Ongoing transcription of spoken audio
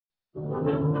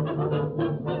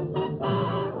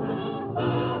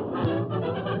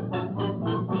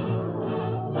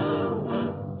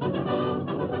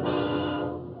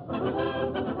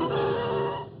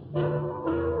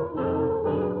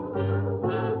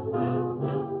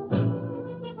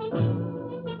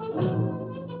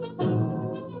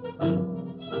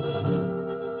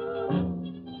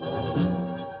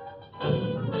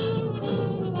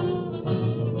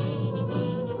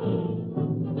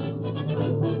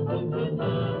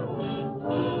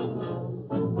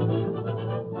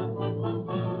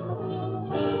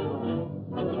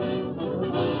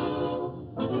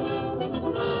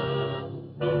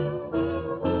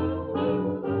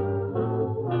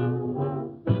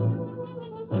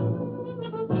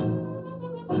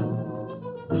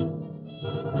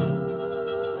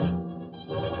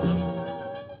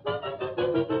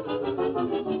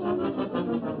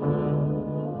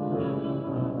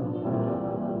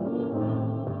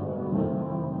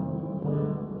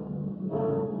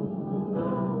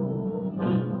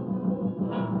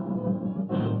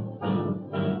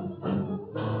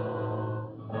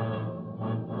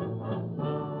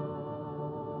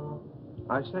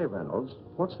I say, Reynolds,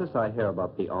 what's this I hear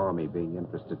about the Army being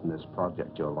interested in this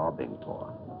project you're lobbying for?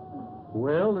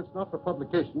 Well, it's not for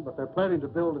publication, but they're planning to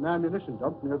build an ammunition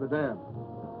dump near the dam.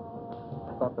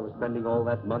 I thought they were spending all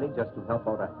that money just to help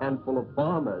out a handful of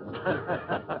farmers.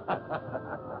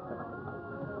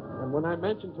 And when I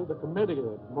mentioned to the committee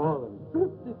that more than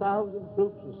 50,000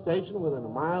 troops were stationed within a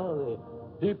mile of the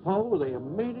depot, they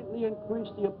immediately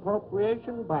increased the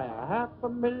appropriation by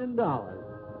 $500,000.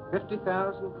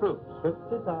 50,000 troops.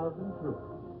 50,000 troops.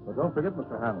 But don't forget,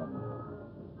 Mr. Hanlon,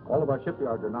 all of our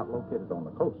shipyards are not located on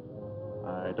the coast.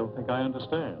 I don't think I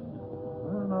understand.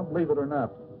 Well, now, believe it or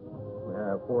not, we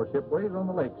have 4 shipways on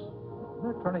the lakes.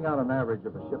 They're turning out an average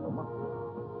of a ship a month.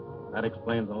 That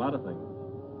explains a lot of things.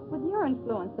 With your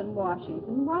influence in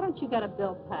Washington, why don't you get a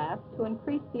bill passed to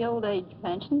increase the old age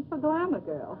pension for glamour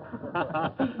girls?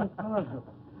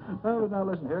 Oh, now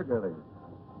listen here, girlie.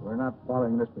 We're not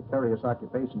following this precarious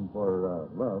occupation for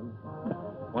love.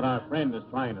 What our friend is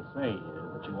trying to say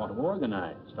is that you want to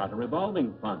organize, start a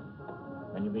revolving fund,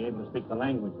 and you'll be able to speak the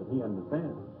language that he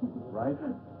understands. Right?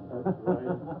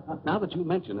 Now that you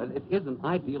mention it, it is an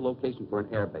ideal location for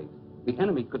an air base. The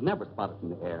enemy could never spot it from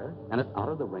the air, and it's out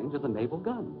of the range of the naval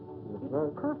gun. It's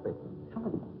perfect. Tell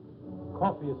him.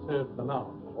 Coffee is served for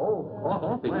now. Oh,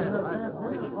 coffee. Well,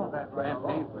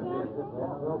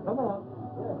 come on.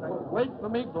 Wait for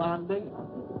me, Blondie.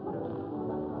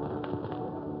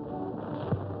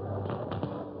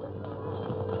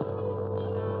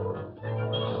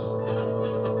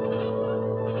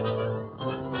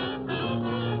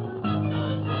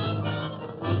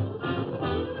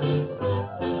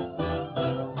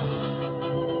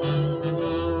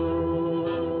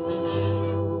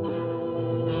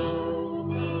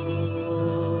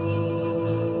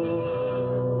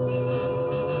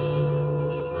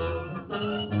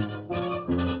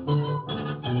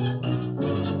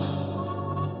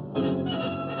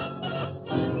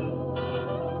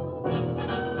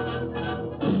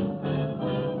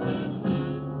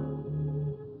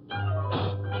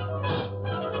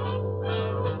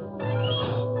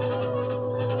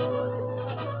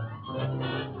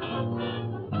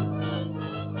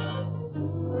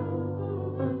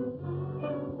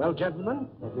 Well, gentlemen,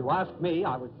 if you ask me,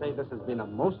 I would say this has been a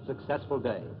most successful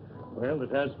day. Well,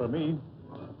 it has for me.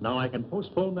 Now I can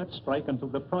postpone that strike until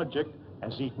the project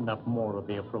has eaten up more of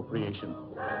the appropriation.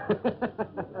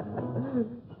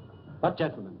 But,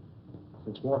 gentlemen,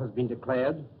 since war has been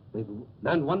declared, we've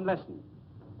learned one lesson.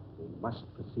 We must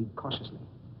proceed cautiously.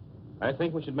 I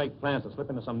think we should make plans to slip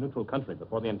into some neutral country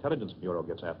before the Intelligence Bureau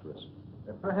gets after us.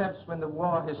 Perhaps when the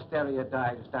war hysteria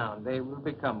dies down, they will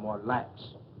become more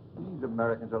lax. These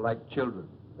Americans are like children.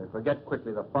 They forget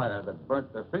quickly the fire that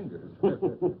burnt their fingers.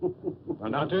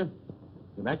 Well, Doctor,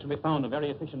 you've actually found a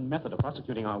very efficient method of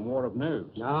prosecuting our war of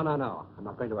nerves. No. I'm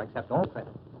not going to accept all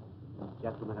credit.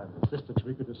 Gentlemen have insisted.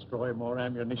 We could destroy more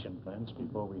ammunition plants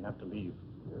before we have to leave.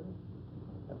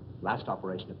 That last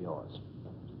operation of yours,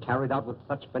 carried out with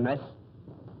such finesse,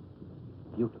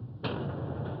 beautiful.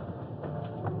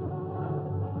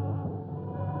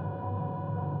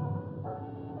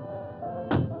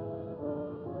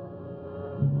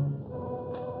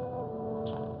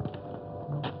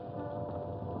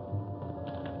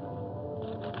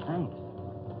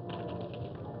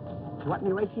 Want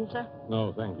any ration, sir?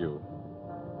 No, thank you.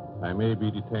 I may be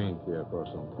detained here for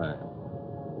some time.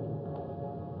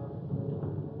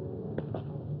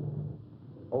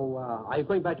 Oh, are you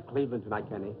going back to Cleveland tonight,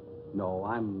 Kenny? No,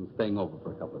 I'm staying over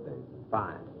for a couple of days.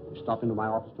 Fine. You stop into my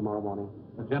office tomorrow morning?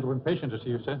 A gentleman patient to see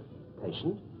you, sir.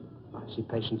 Patient? I see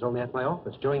patients only at my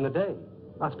office during the day.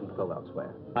 Ask him to go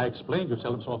elsewhere. I explained you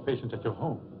seldom saw patients at your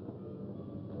home.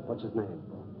 What's his name?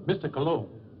 Mr. Colomb,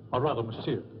 or rather,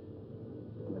 monsieur.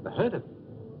 Never heard of him.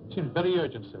 Seems very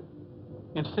urgent, sir.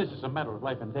 Insists it's a matter of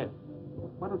life and death.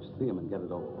 Why don't you see him and get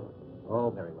it over with?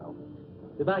 Oh, very well.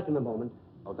 Be back in a moment.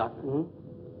 Oh, Doctor,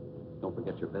 don't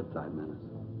forget your bedside manners.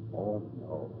 Oh,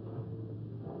 no.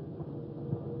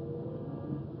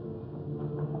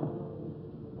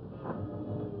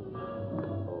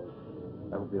 Oh,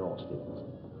 that will be all, Stevens.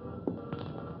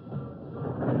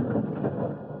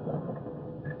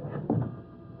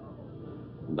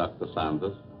 Dr.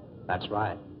 Sanders? That's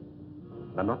right.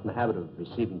 But I'm not in the habit of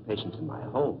receiving patients in my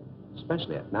home,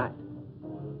 especially at night.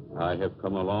 I have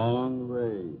come a long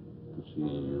way to see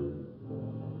you.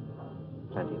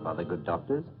 Plenty of other good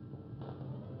doctors.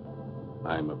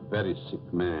 I'm a very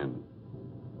sick man.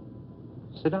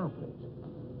 Sit down, please.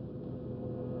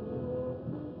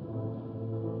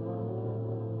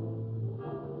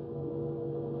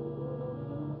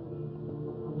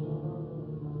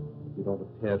 You don't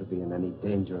appear to be in any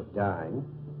danger of dying.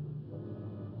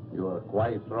 You are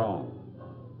quite wrong.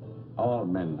 All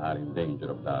men are in danger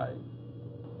of dying.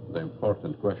 The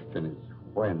important question is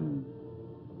when.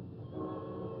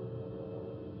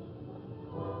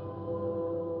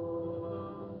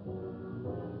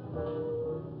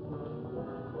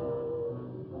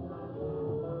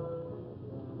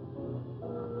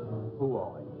 Who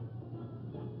are you?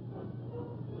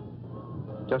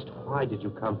 Just why did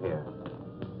you come here?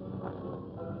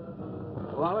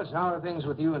 Wallace, how are things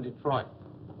with you in Detroit?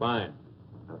 Fine.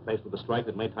 I'm faced with a strike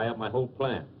that may tie up my whole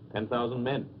plant. 10,000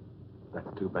 men. That's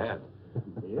too bad.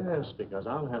 Yes, because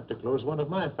I'll have to close one of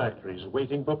my factories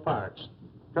waiting for parts.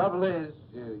 Trouble is,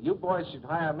 you boys should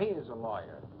hire me as a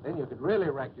lawyer. Then you could really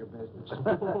wreck your business.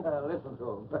 Listen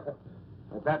to him.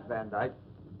 At that, Van Dyke,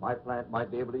 my plant might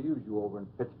be able to use you over in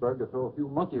Pittsburgh to throw a few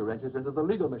monkey wrenches into the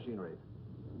legal machinery.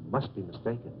 You must be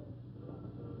mistaken.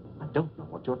 I don't know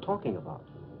what you're talking about.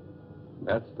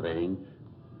 That's strange.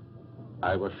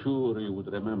 I was sure you would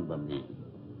remember me.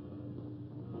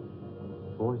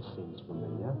 Voice seems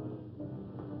familiar,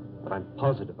 but I'm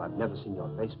positive I've never seen your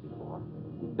face before.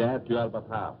 That you are but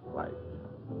half right.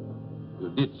 You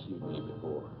did see me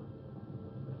before.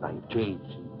 But I changed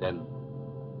since then.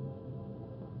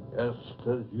 Just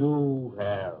as you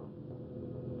have.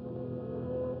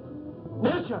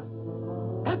 Melcher!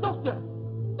 Herr Doctor!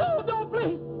 No, no,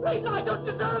 please! Please, I don't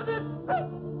deserve this!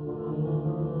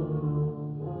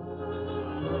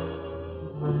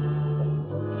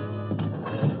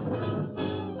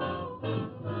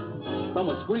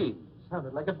 Someone screamed.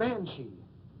 Sounded like a banshee.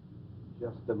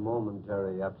 Just a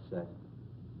momentary upset.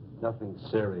 Nothing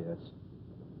serious.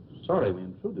 Sorry we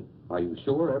intruded. Are you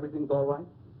sure everything's all right?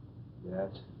 Yes,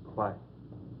 quite.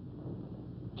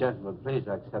 Gentlemen, please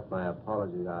accept my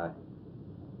apology. I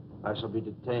shall be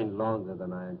detained longer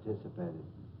than I anticipated.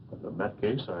 In that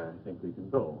case, I think we can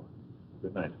go.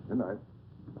 Good night. Good night.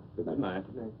 Good night.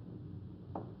 Good night.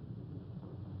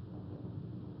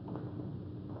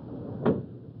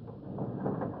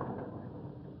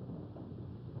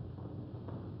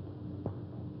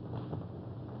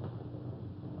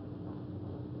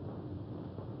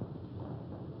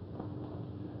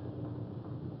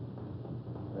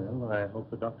 Well, I hope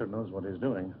the doctor knows what he's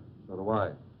doing. So do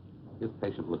I. This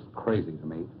patient looks crazy to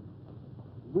me.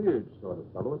 Weird sort of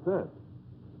fellow at that.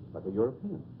 Like a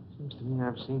European. Seems to me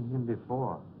I've seen him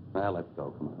before. Well, let's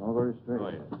go. Come on. All very strange. Oh,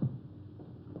 yes.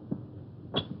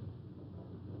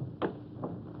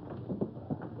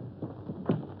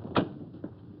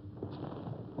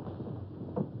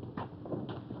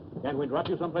 Can't we drop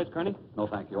you someplace, Kearney? No,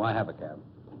 thank you. I have a cab.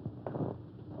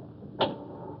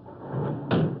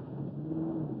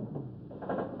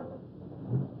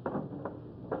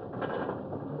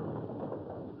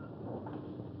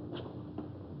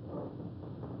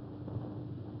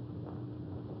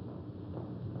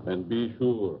 And be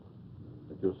sure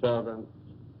that your servant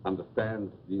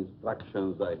understands the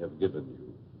instructions I have given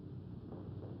you.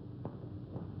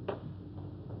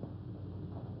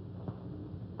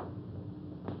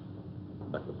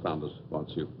 Dr. Sanders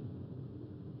wants you.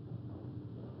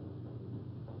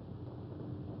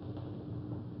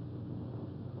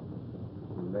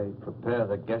 You may prepare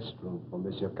the guest room for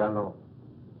Monsieur Colomb.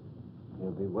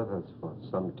 He'll be with us for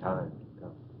some time to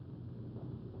come.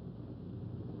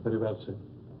 Very well, sir.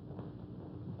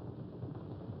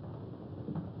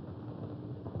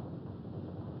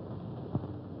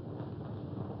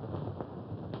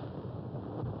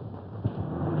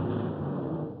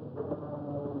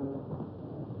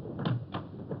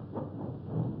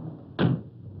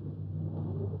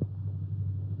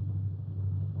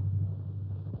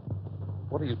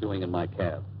 What are you doing in my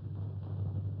cab?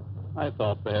 I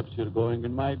thought perhaps you're going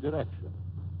in my direction.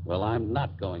 Well, I'm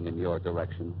not going in your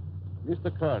direction.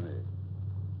 Mr. Carney,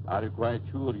 are you quite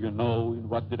sure you know in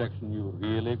what direction you're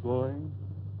really going?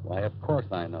 Why, of course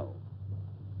I know.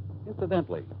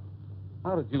 Incidentally,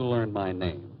 how did you learn my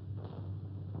name?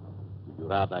 Would you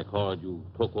rather I called you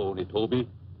Toko Nitobi?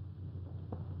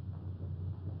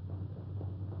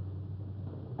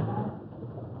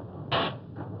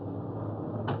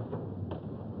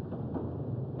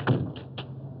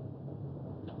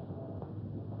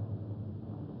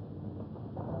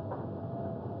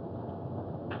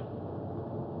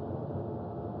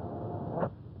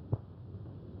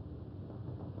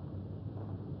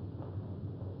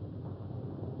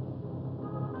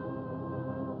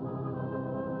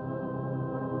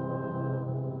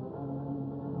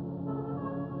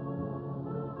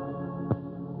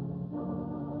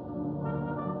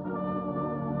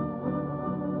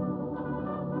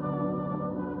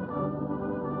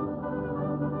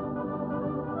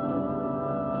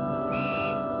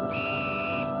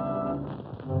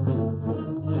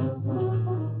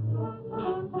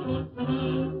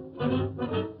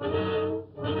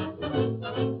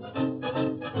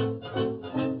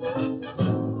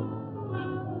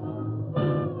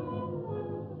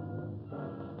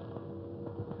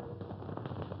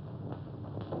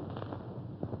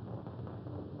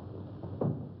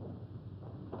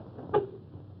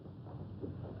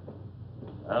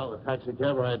 Well, the taxi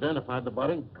cabber identified the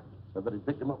body. Said that he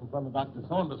picked him up in front of Dr.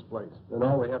 Saunders' place. Then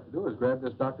all we have to do is grab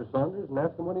this Dr. Saunders and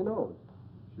ask him what he knows.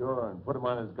 Sure, and put him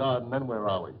on his guard, and then where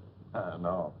are we?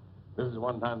 No. This is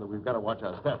one time that we've got to watch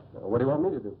our step. What do you want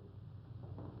me to do?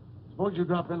 Suppose you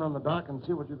drop in on the dock and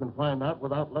see what you can find out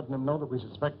without letting him know that we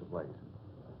suspect the place.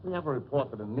 We have a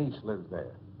report that a niece lives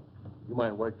there. You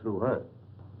might work through her.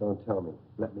 Don't tell me.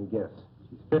 Let me guess.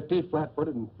 She's 50,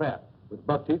 flat-footed, and fat, with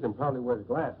buck teeth and probably wears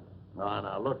glasses.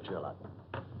 Now, look, Sherlock.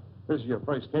 This is your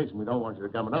first case, and we don't want you to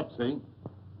coming up, see?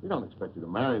 We don't expect you to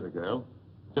marry the girl.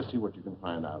 Just see what you can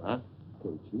find out, huh?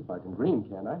 Okay, Chief, I can dream,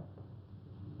 can't I?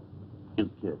 You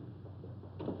kid.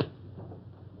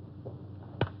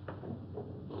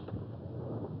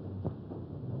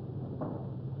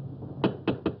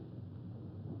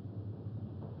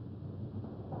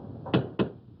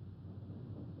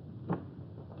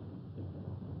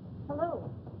 Hello.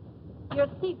 You're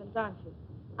Stevens, aren't you?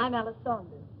 I'm Alice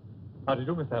Saunders. How do you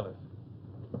do, Miss Alice?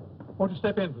 Won't you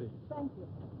step in, please? Thank you.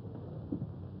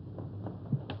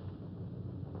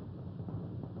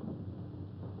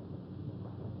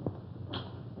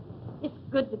 It's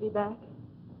good to be back.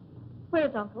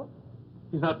 Where's Uncle?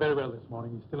 He's not very well this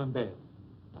morning. He's still in bed.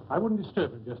 I wouldn't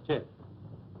disturb him just yet.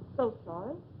 So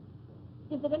sorry.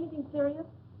 Is it anything serious?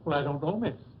 Well, I don't know,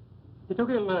 miss. He took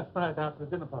ill last night after the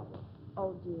dinner party.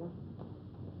 Oh, dear.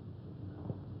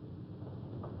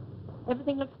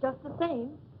 Everything looks just the same.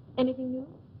 Anything new?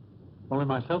 Only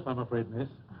myself, I'm afraid, miss.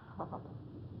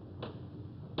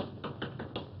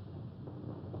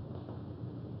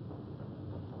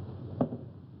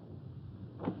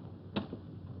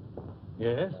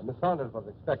 Yes? Miss Saunders was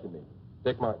expecting me.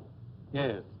 Dick Martin.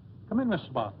 Yes. Come in,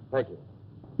 Mr. Martin. Thank you.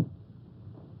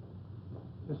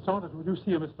 Miss Saunders, would you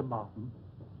see Mr. Martin?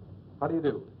 How do you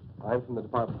do? I'm from the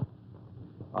department.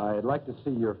 I'd like to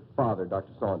see your father,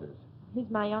 Dr. Saunders. He's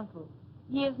my uncle.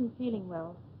 He isn't feeling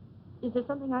well. Is there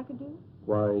something I could do?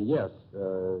 Why, yes.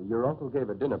 Your uncle gave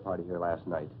a dinner party here last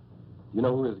night. Do you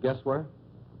know who his guests were?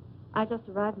 I just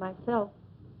arrived myself.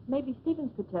 Maybe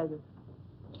Stevens could tell you.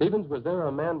 Stevens, was there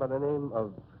a man by the name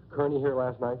of Kearney here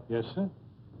last night? Yes, sir.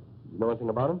 You know anything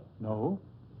about him? No.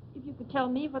 If you could tell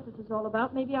me what this is all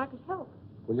about, maybe I could help.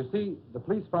 Well, you see, the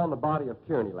police found the body of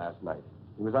Kearney last night.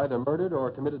 He was either murdered or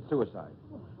committed suicide.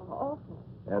 Oh, how awful.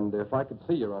 And if I could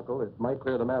see your uncle, it might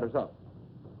clear the matters up.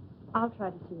 I'll try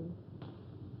to see him.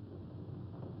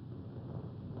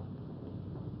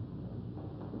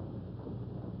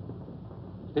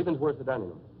 Stevens, where's the dining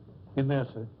room? In there,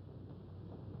 sir.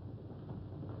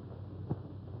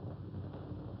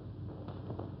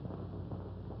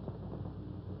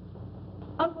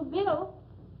 Uncle Bill?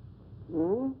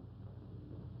 Hmm?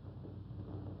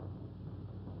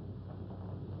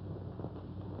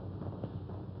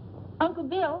 Uncle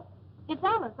Bill, it's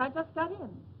Alice. I just got in.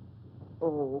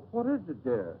 Oh, what is it,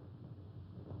 dear?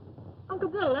 Uncle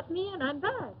Bill, let me in. I'm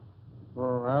back.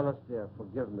 Oh, Alice, dear,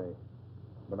 forgive me.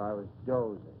 But I was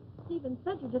dozing. Stephen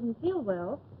said you didn't feel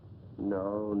well.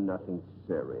 No, nothing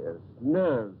serious.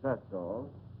 Nerves, that's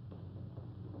all.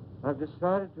 I've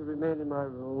decided to remain in my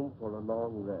room for a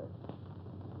long rest.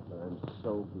 But I'm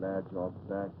so glad you're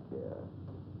back, dear.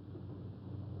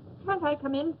 Can't I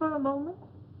come in for a moment?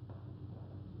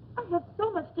 I have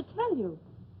so much to tell you.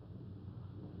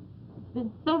 It's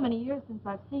been so many years since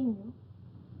I've seen you.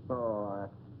 Oh,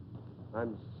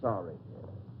 I'm sorry.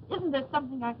 Isn't there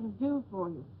something I can do for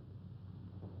you?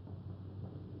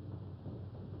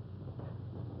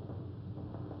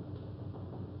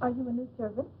 Are you a new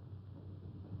servant?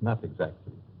 Not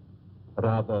exactly.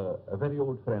 Rather, a very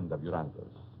old friend of your uncle's,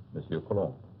 Monsieur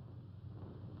Colomb.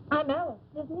 I'm Alice,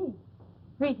 his niece.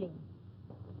 Greetings.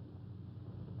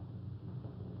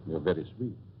 You're very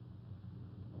sweet.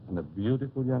 And a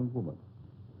beautiful young woman.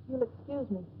 You'll excuse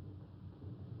me.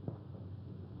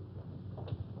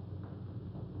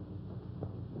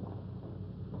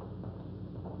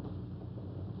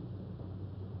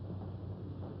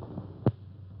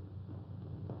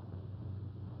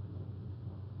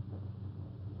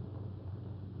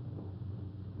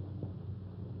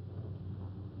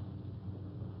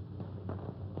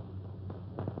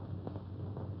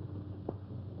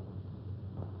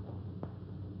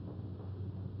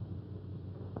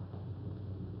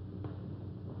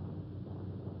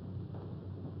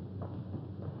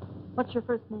 What's your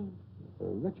first name?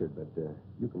 Richard, but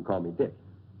you can call me Dick.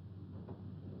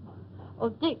 Oh,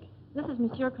 Dick. This is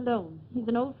Monsieur Colomb. He's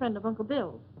an old friend of Uncle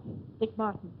Bill's. Dick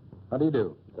Martin. How do you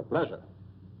do? It's a pleasure.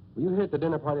 Were you here at the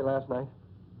dinner party last night?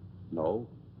 No,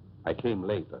 I came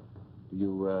later. Do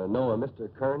you know a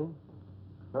Mr. Kearney?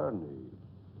 Kearney?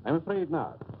 I'm afraid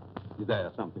not. Is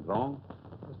there something wrong?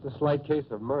 Just a slight case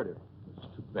of murder.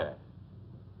 It's too bad.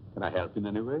 Can I help in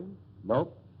any way?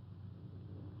 Nope.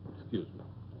 Excuse me.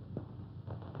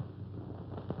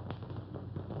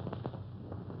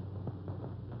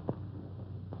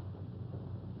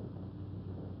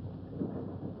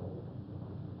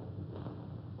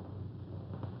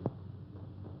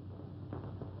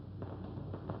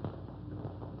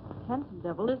 Handsome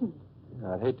devil, isn't he?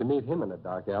 I'd hate to meet him in a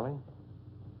dark alley.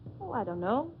 Oh, I don't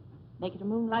know. Make it a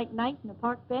moonlight night in a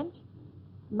park bench.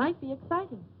 Might be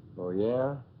exciting. Oh,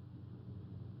 yeah?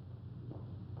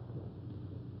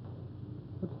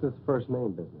 What's this first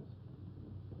name business?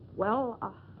 Well,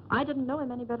 I didn't know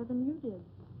him any better than you did.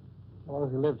 How long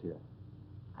has he lived here?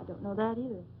 I don't know that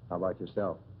either. How about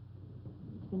yourself?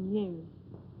 It's been years.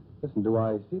 Listen, do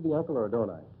I see the uncle or don't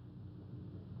I?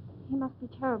 He must be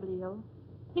terribly ill.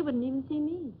 He wouldn't even see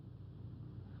me.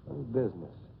 Funny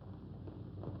business.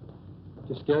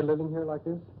 You scared living here like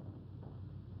this?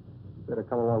 You better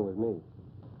come along with me.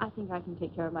 I think I can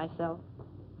take care of myself.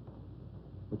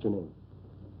 What's your name?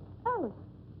 Alice.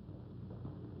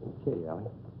 Okay, Allie.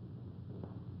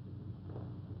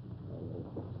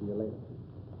 See you later.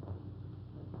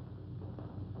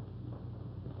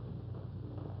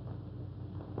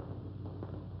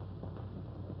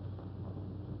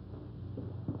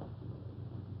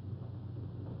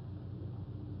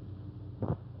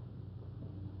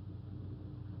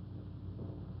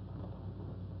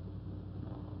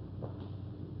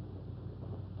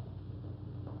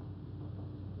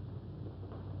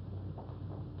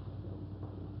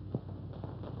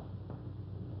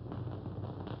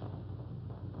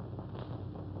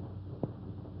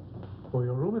 Oh,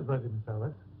 your room is ready, Miss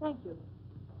Alice. Thank you.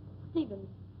 Stevens,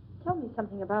 tell me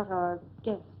something about our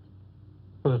guest.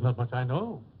 Well, there's not much I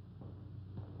know.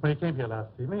 When he came here last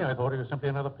evening, I thought he was simply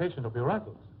another patient of your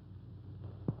uncle's.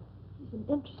 He's an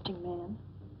interesting man.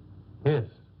 Yes,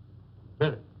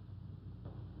 very.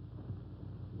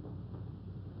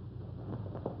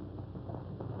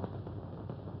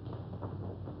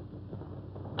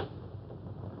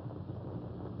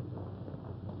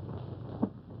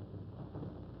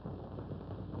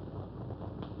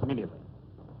 Immediately.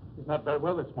 He's not very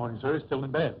well this morning, sir. He's still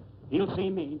in bed. He'll see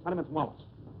me. Tell him it's Wallace.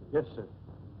 Yes, sir.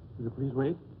 Will you please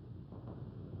wait?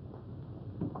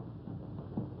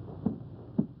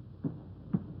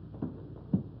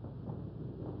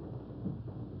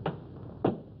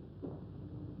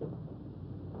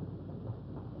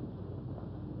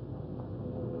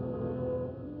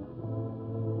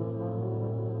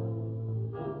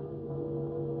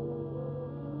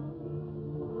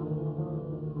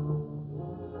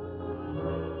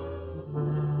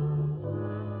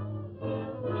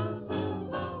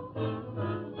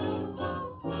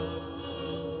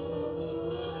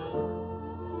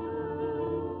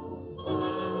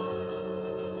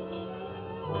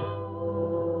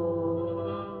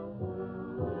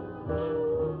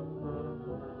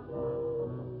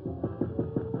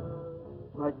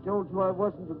 I told you I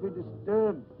wasn't to be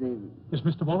disturbed, Stephen. It's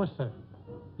Mr. Wallace, sir.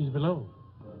 He's below.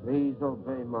 Please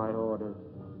obey my orders.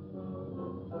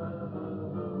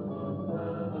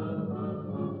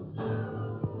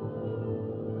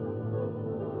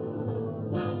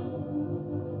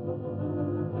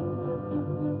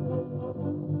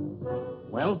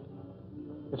 Well?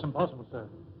 If That's impossible, sir.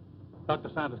 Dr.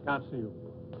 Sanders can't see you.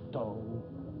 Oh.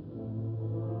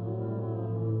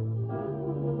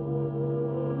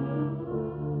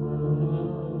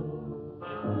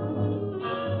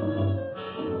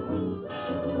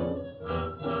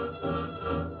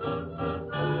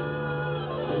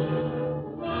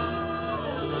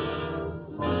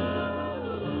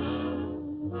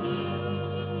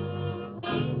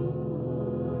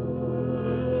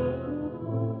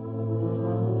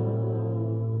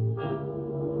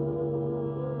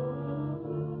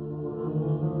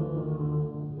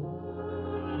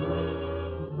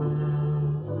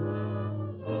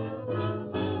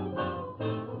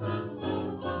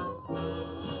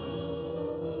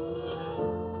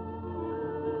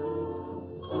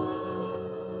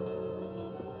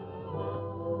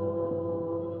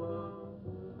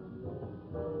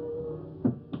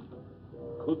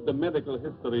 Could the medical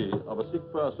history of a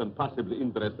sick person possibly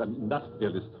interest an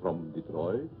industrialist from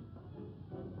Detroit?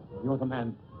 You're the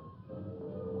man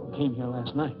who came here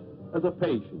last night. As a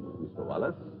patient, Mr.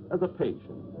 Wallace, as a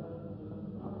patient.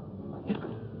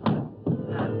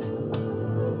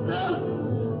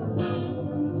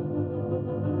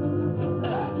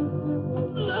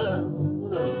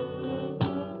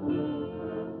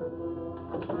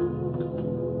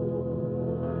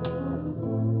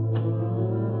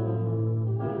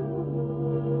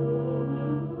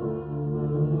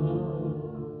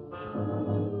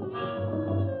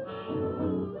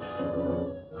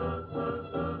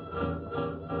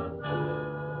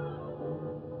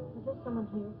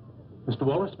 Mr.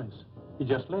 Wallace, miss. He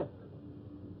just left.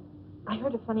 I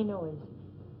heard a funny noise.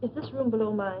 Is this room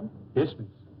below mine? Yes, miss.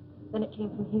 Then it came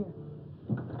from here.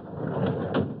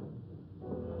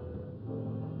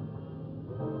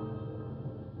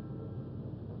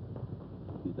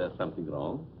 Is there something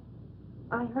wrong?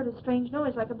 I heard a strange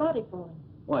noise like a body falling.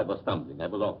 Oh, I was stumbling. I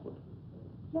was awkward.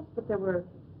 Yes, but there were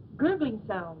gurgling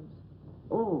sounds.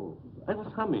 Oh, I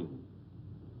was humming.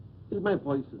 Is my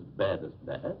voice as bad as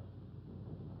that?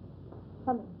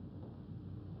 Humming.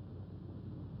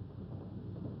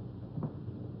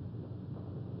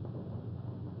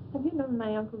 Have you known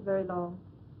my uncle very long?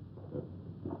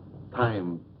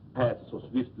 Time passed so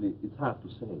swiftly, it's hard to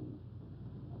say.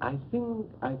 I think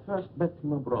I first met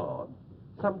him abroad.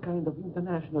 Some kind of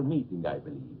international meeting, I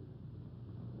believe.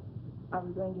 Are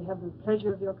we going to have the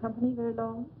pleasure of your company very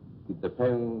long? It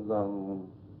depends on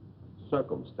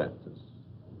circumstances.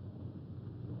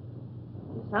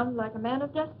 You sound like a man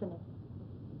of destiny.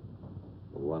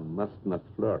 One must not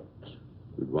flirt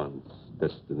with one's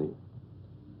destiny.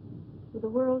 With the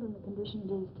world and the condition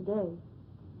it is today,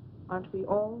 aren't we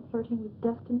all flirting with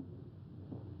destiny?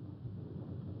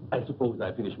 I suppose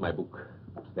I finished my book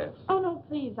upstairs. Oh, no,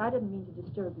 please. I didn't mean to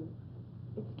disturb you.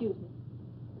 Excuse me.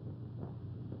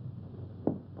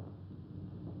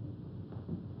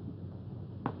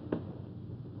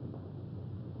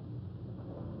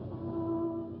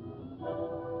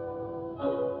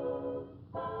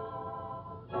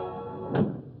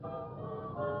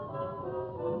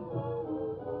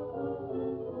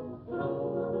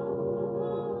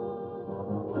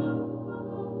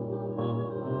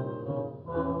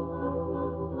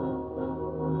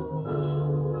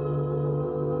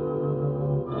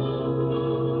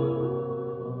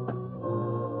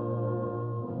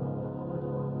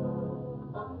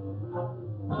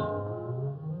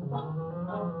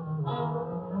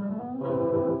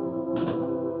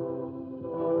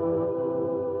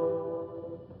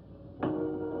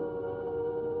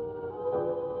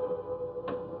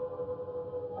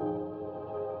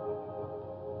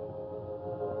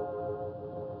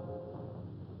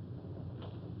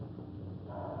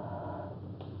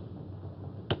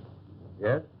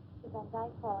 Yes? The Van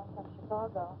Dyke calling from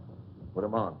Chicago. Put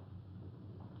him on.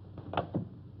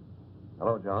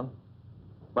 Hello, John.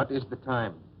 What is the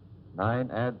time?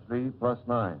 9 add 3 plus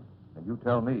 9. And you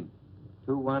tell me.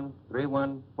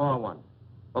 213141.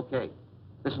 Okay.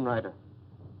 Listen, Ryder.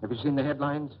 Have you seen the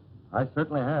headlines? I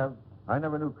certainly have. I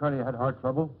never knew Curly had heart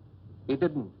trouble. He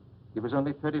didn't. He was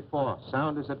only 34.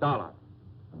 Sound as $1.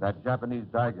 And that Japanese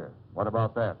dagger. What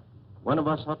about that? One of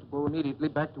us ought to go immediately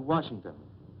back to Washington.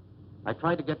 I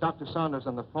tried to get Dr. Saunders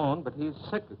on the phone, but he's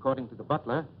sick, according to the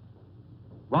butler.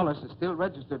 Wallace is still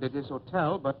registered at his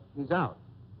hotel, but he's out.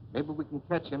 Maybe we can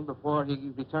catch him before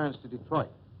he returns to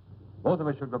Detroit. Both of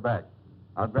us should go back.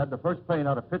 I'll grab the first plane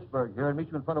out of Pittsburgh here and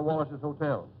meet you in front of Wallace's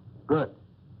hotel. Good.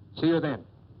 See you then.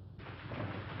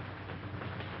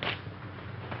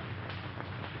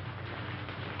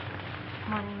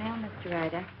 Morning mail, Mr.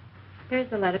 Ryder. Here's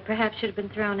the letter. Perhaps should have been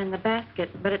thrown in the basket,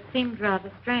 but it seemed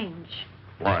rather strange.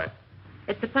 Why?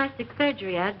 It's a plastic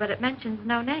surgery ad, but it mentions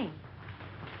no name.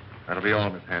 That'll be all,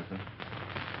 Miss Hanson.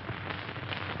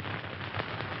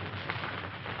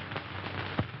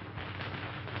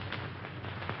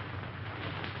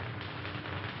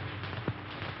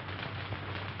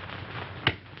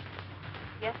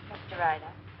 Yes, Mr.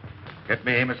 Ryder. Get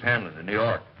me Amos Hanlon in New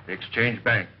York, the Exchange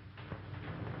Bank.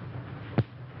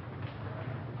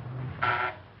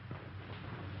 Mr.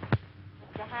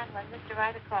 Hanlon, Mr.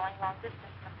 Ryder calling long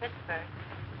distance from Pittsburgh.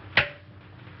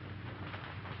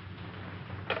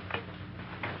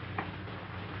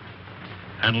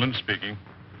 Hanlon speaking.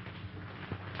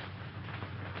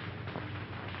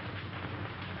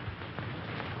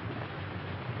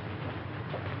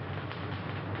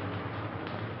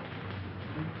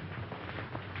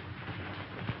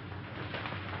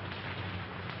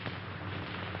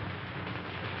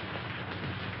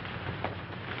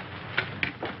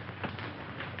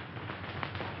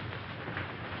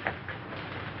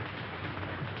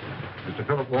 Mr.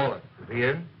 Philip Wallace, is he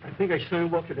in? I think I saw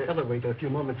him walk to the elevator a few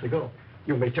moments ago.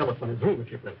 You may telephone his room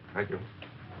if you please. Thank you.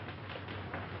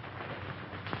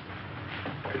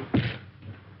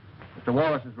 Mr.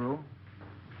 Wallace's room.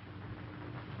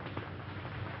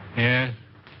 Yes?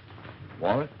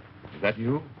 Wallace, is that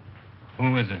you?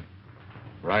 Who is it?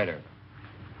 Ryder.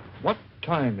 What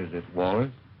time is it, Wallace?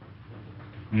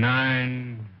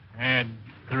 9, add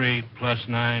 3 plus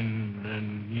 9,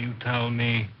 and you tell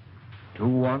me...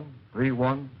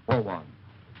 213141.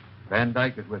 Van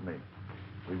Dyke is with me.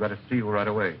 We've got to see you right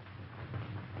away.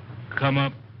 Come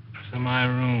up to my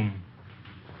room.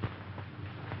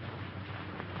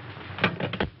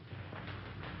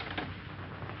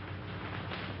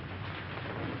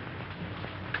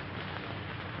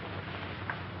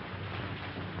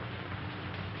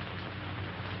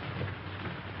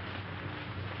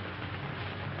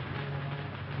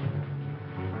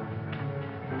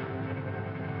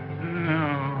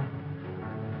 No.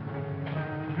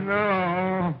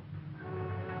 No.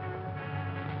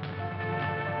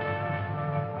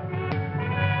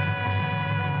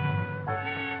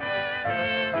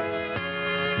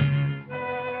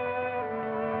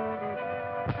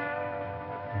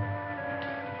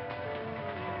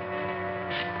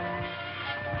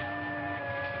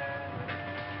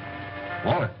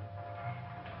 Wallace.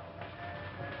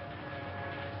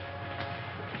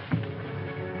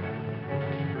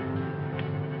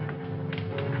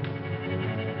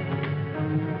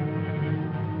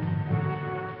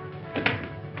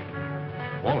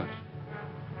 Wallace.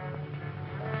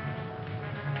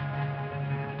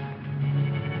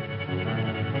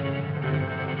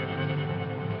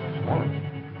 Wallace.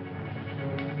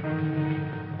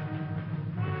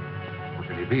 Where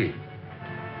could he be?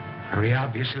 Very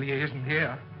obviously he isn't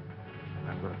here.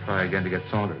 I'm going to try again to get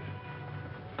Saunders.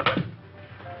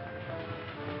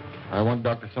 I want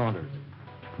Dr. Saunders.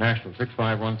 National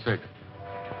 6516.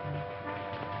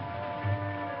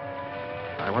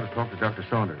 I want to talk to Dr.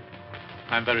 Saunders.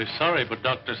 I'm very sorry, but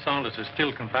Dr. Saunders is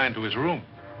still confined to his room.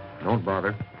 Don't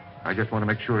bother. I just want to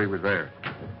make sure he was there.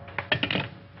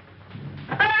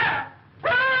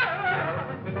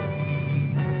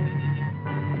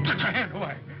 Took your hand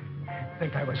away. I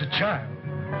think I was a child.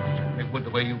 It would the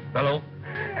way you bellow.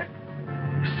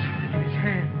 His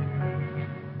hand.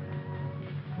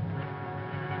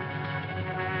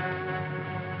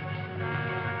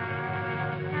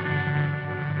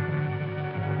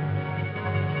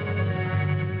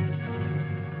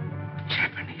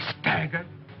 Japanese dagger.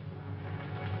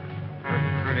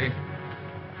 Pretty.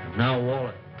 Now,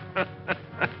 Wallace.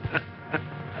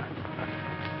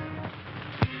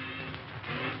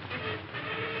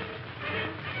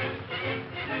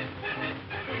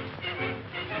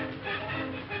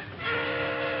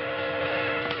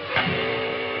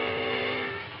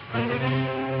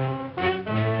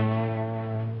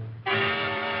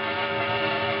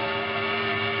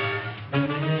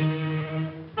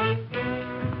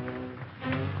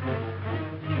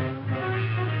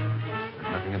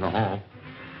 Nothing in the hall.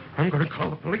 I'm going to call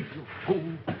the police, you fool.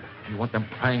 You want them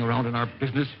prying around in our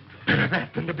business? Better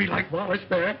that than to be like Wallace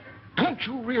there. Don't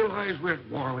you realize we're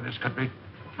at war with this country?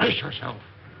 Brace yourself.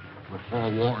 We're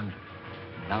forewarned.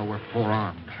 Now we're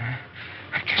forearmed.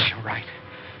 I guess you're right.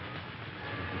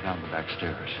 Down the back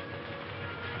stairs.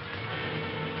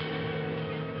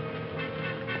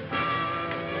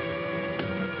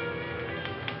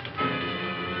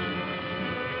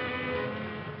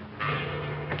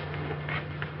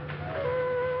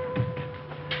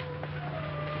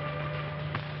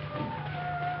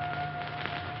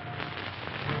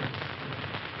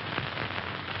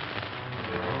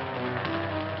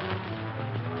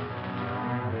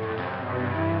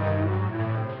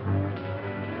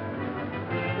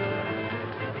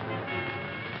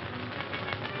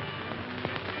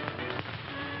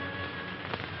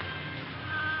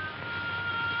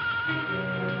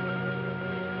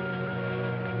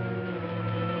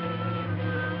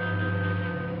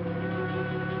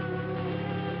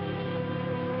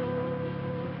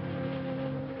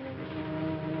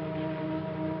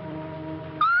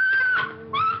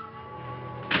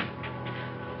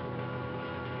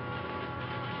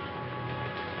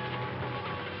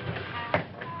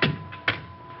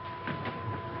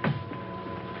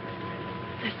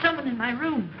 Someone in my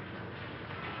room.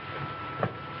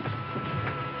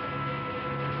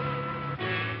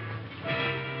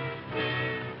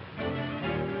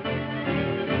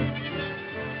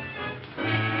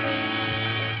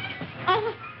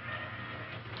 Oh,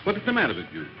 What is the matter with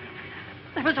you?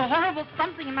 there was a horrible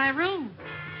something in my room.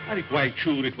 Are you quite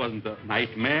sure it wasn't a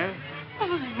nightmare?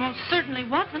 Oh, it most certainly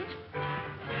wasn't.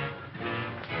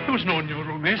 There was no one in your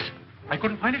room, miss. I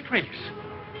couldn't find a trace.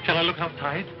 Shall I look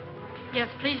outside? Yes,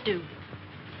 please do.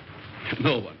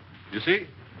 No one. You see?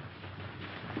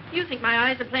 You think my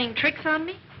eyes are playing tricks on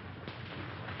me?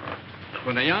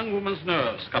 When a young woman's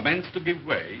nerves commence to give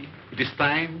way, it is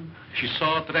time she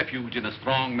sought refuge in a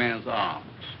strong man's arms.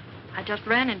 I just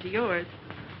ran into yours.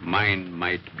 Mine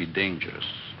might be dangerous.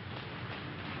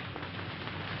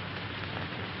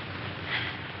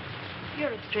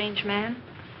 You're a strange man.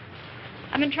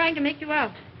 I've been trying to make you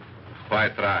out. Why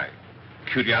try?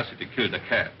 Curiosity killed a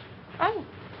cat. Oh,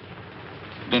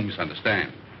 Don't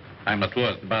misunderstand. I'm not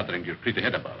worth bothering your pretty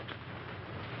head about.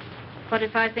 what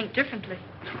if I think differently?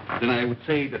 Then I would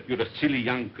say that you're a silly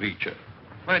young creature.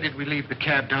 Why did we leave the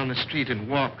cab down the street and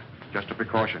walk? Just a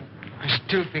precaution. I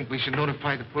still think we should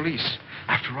notify the police.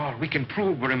 After all, we can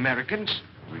prove we're Americans.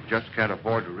 We just can't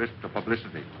afford to risk the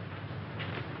publicity.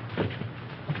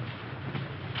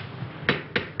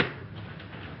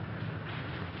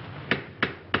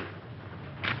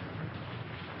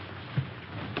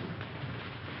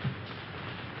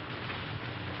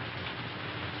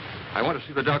 I want to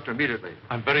see the doctor immediately.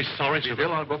 I'm very sorry, sir.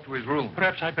 Bill, I'll go up to his room.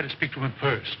 Perhaps I'd better speak to him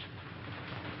first.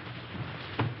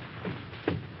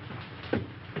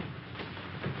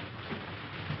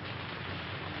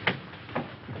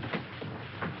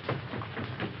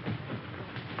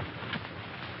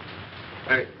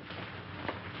 Hey.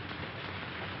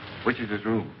 Which is his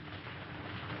room?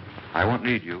 I won't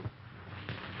need you.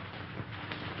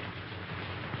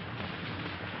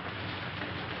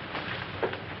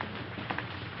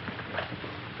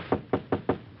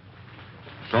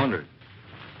 Saunders.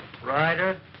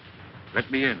 Ryder,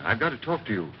 Let me in. I've got to talk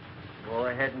to you. go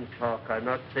ahead and talk. I'm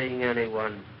not seeing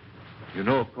anyone. You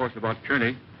know, of course, about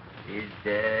Kearney. He's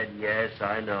dead, yes,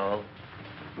 I know.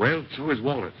 Well, so is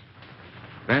Wallace.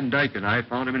 Van Dyke and I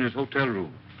found him in his hotel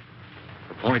room.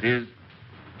 The point is,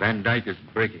 Van Dyke is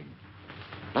breaking.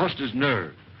 Lost his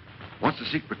nerve. Wants to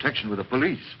seek protection with the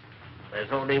police.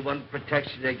 There's only one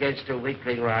protection against a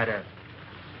weakling, Ryder.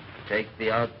 Take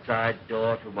the outside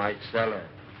door to my cellar.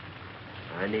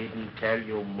 I needn't tell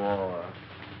you more.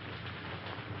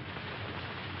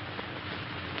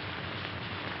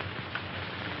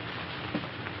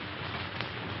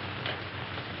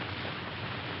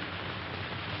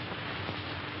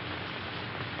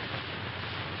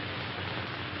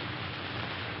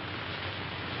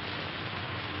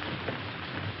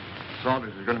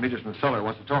 Saunders is going to meet us in the cellar.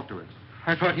 Wants to talk to us.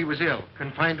 I thought he was ill,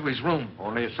 confined to his room.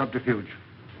 Only a subterfuge.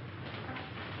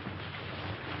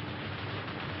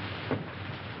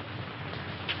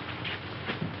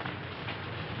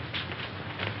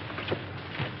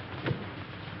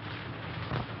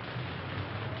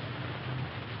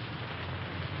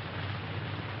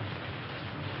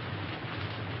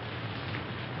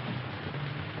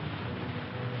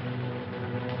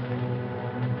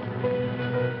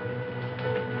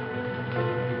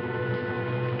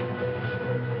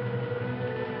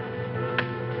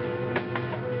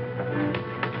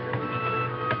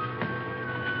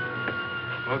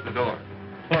 Close the door.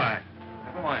 Why?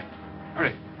 Never mind.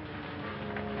 Hurry.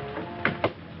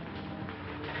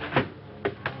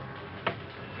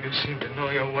 You seem to know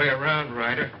your way around,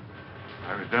 Ryder.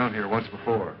 I was down here once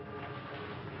before.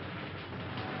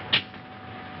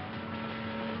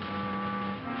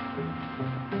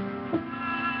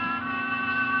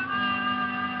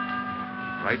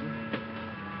 Frightened?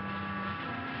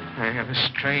 I have a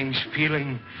strange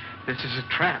feeling this is a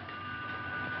trap.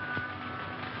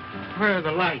 Where are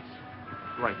the lights?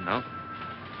 Right enough.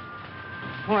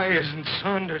 Why isn't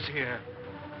Saunders here?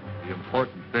 The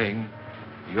important thing,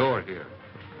 you're here.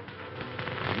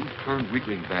 You turned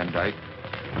weakling, Van Dyke.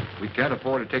 We can't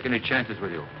afford to take any chances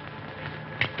with you.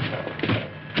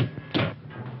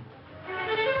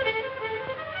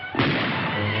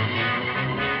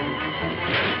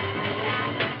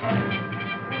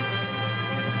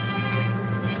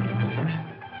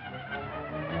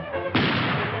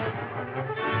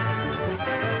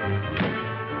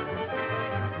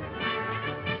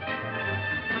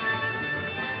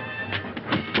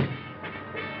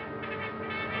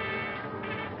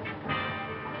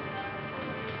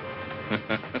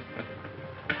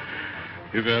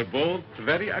 You were both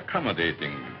very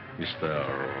accommodating,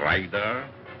 Mr. Ryder.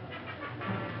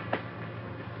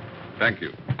 Thank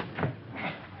you.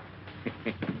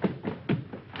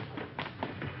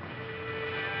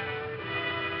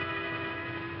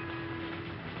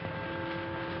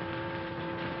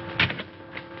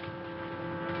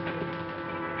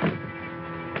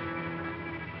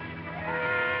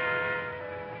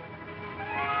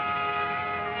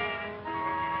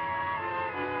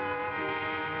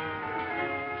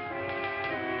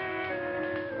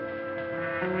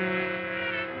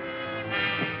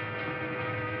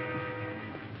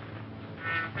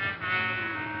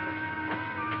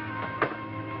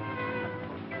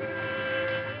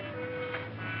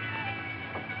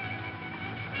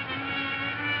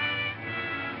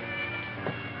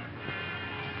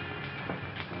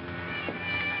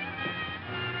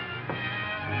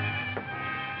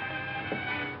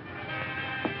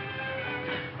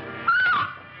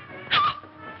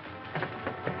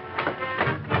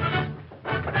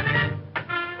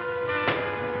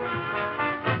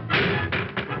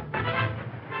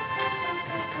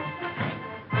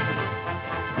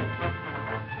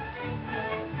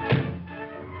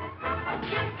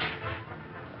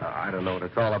 I don't know what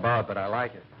it's all about, but I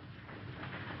like it.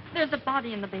 There's a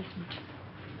body in the basement.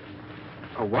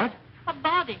 A what? A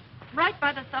body. Right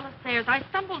by the cellar stairs. I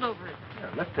stumbled over it.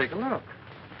 Yeah, let's take a look.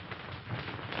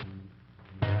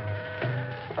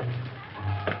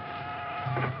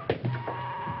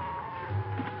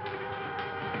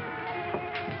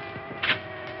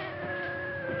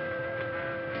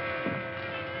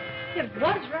 It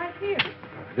was right here.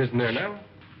 It isn't there now?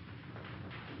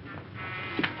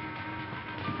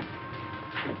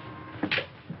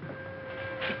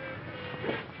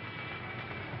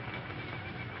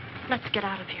 Let's get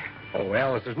out of here. Oh,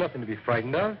 Alice, there's nothing to be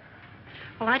frightened of.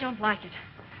 Well, I don't like it.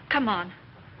 Come on.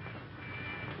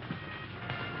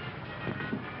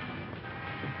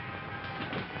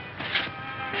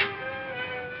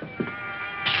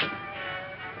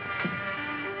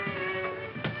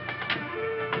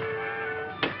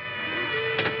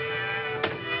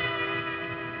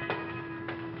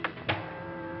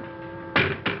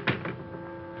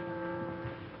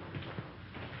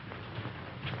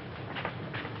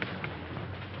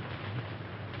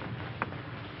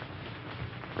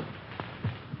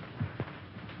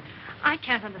 I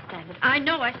can't understand it. I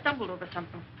know I stumbled over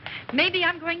something. Maybe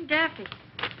I'm going daffy.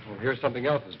 Well, here's something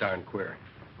else that's darn queer.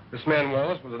 This man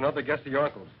Wallace was another guest of your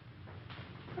uncle's.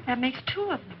 That makes two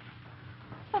of them.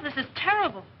 Oh, this is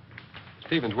terrible.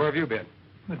 Stevens, where have you been?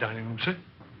 The dining room, sir.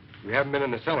 You haven't been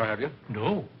in the cellar, have you?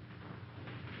 No.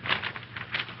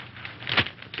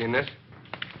 Seen this?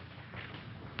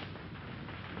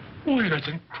 Boy, that's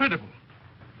incredible.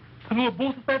 And we were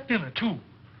both at that dinner, too.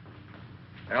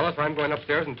 Alice, I'm going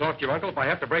upstairs and talk to your uncle if I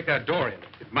have to break that door in.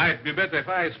 It might be better if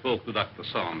I spoke to Dr.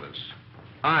 Saunders.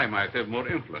 I might have more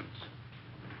influence.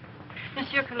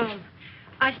 Monsieur Colomb,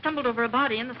 I stumbled over a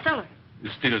body in the cellar. You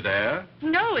still there?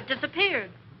 No, it disappeared.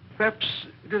 Perhaps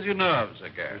it is your nerves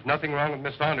again. There's nothing wrong with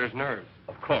Miss Saunders' nerves.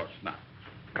 Of course not.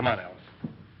 Come on, Alice.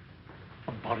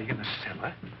 A body in the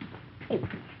cellar? Oh.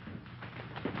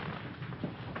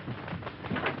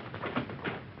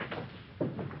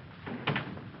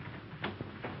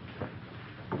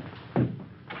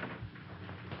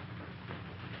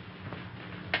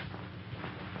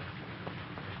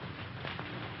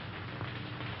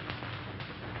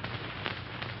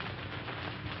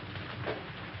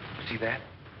 See that?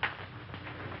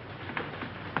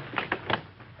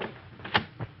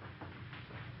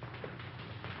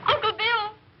 Uncle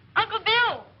Bill! Uncle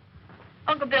Bill!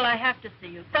 Uncle Bill, I have to see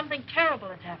you. Something terrible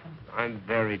has happened. I'm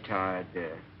very tired,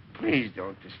 dear. Please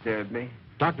don't disturb me.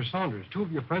 Dr. Saunders, two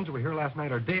of your friends who were here last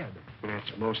night are dead.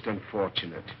 That's most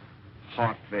unfortunate.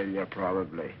 Heart failure,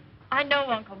 probably. I know,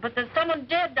 Uncle, but there's someone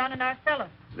dead down in our cellar.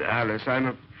 Alice,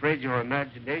 I'm afraid your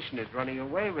imagination is running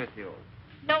away with you.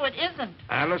 No, it isn't.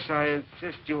 Alice, I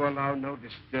insist you allow no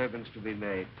disturbance to be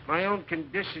made. My own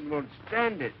condition won't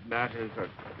stand it. Matters are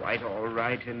quite all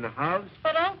right in the house.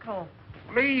 But, Uncle...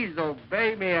 Please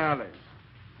obey me, Alice.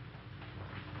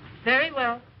 Very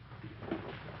well.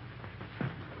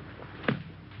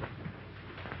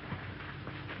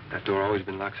 That door always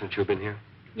been locked since you've been here?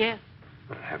 Yes.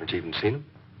 Well, haven't you even seen him?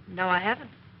 No, I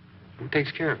haven't. Who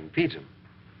takes care of him, feeds him?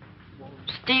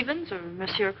 Stevens or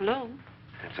Monsieur Colomb.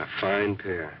 That's a fine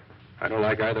pair. I don't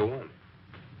like either one.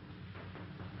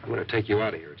 I'm going to take you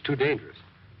out of here. It's too dangerous.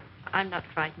 I'm not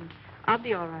frightened. I'll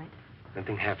be all right. If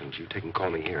anything happens, you take and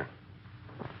call me here.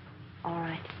 All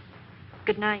right.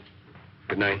 Good night.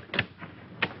 Good night.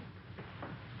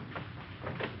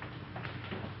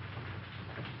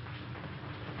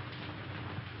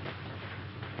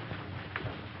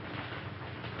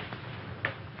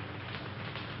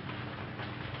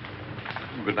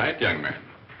 Good night, young man.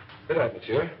 Good night,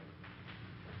 monsieur.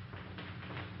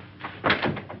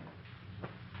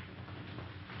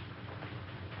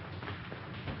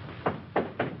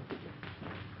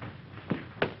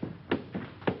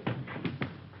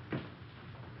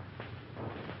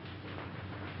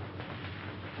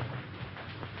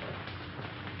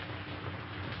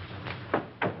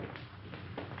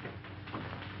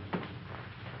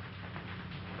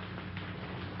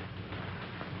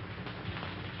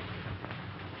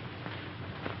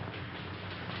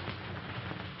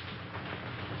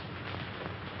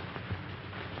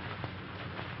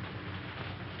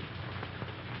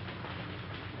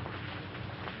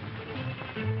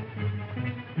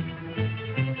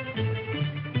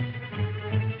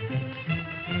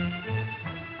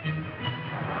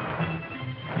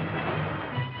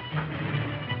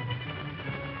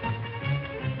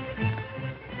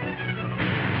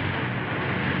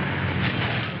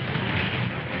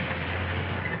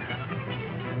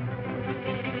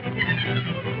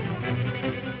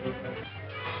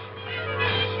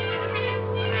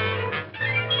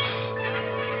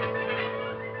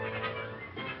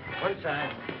 One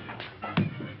side.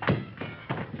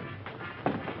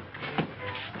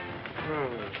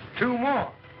 Two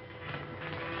more.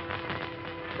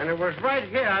 And it was right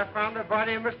here I found the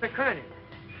body of Mr. Kearney.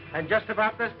 And just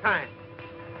about this time.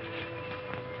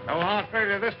 No hard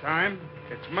failure this time.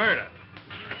 It's murder.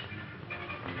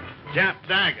 Jap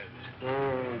daggers.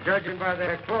 Judging by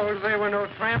their clothes, they were no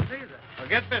tramps either. Well,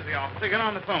 get busy, officer. Get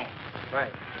on the phone.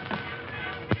 Right.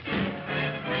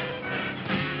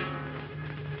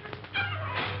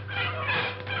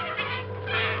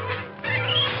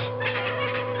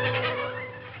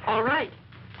 All right.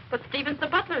 But Stevens, the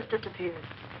butler's disappeared.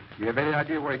 You have any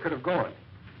idea where he could have gone?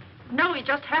 No, he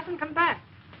just hasn't come back.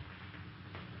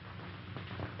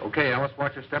 Okay, Alice,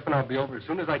 watch your step, and I'll be over as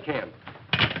soon as I can.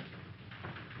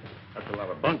 That's a lot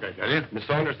of bunk, I tell you. Miss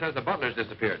Saunders says the butler's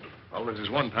disappeared. Well, this is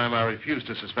one time I refused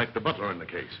to suspect the butler in the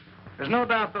case. There's no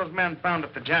doubt those men found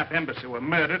at the Jap embassy were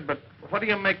murdered, but what do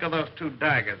you make of those two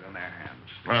daggers in their hands?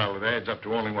 Well, it adds up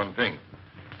to only one thing.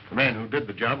 The man who did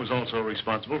the job was also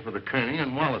responsible for the Kearney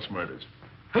and Wallace murders.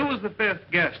 Who was the fifth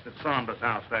guest at Saunders'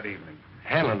 house that evening?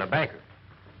 Hanlon, the banker.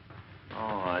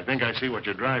 Oh, I think I see what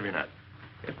you're driving at.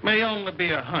 It may only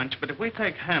be a hunch, but if we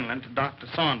take Hanlon to Dr.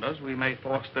 Saunders, we may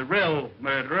force the real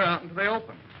murderer out into the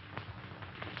open.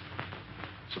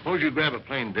 Suppose you grab a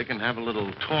plane, Dick, and have a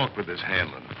little talk with this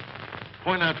Hanlon.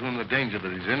 Point out to him the danger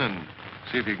that he's in and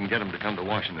see if you can get him to come to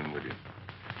Washington with you.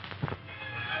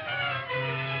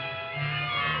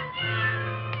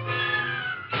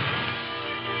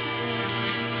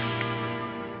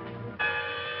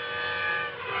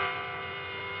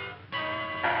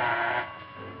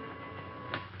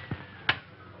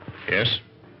 Yes?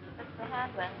 Mr.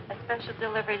 Hanlon, a special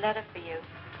delivery letter for you.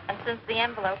 And since the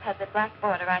envelope has a black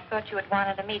border, I thought you would want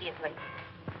it immediately.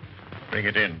 Bring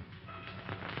it in.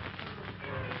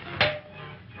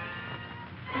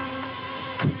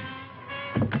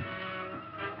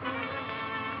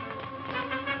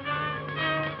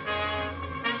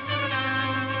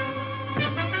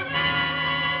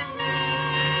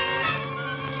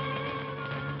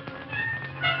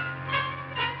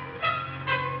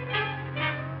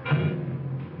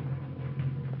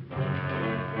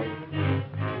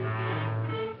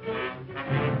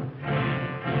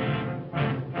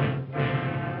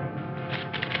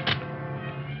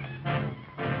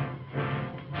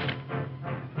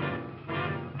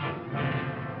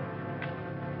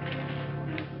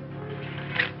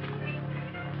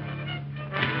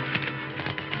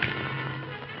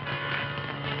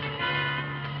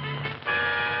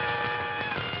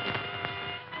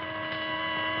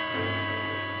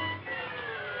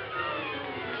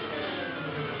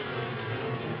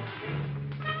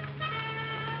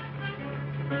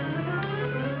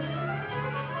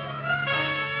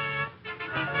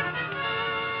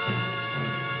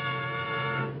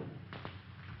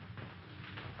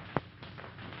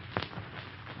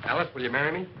 Alice, will you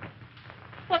marry me?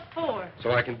 What for?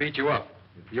 So I can beat you up.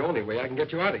 It's the only way I can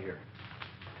get you out of here.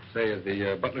 Say, has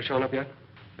the butler shown up yet?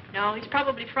 No, he's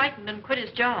probably frightened and quit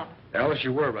his job. Alice,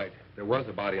 you were right. There was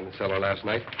a body in the cellar last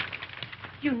night.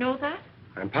 You know that?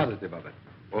 I'm positive of it.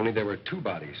 Only there were two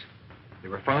bodies. They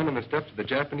were found on the steps of the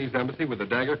Japanese embassy with a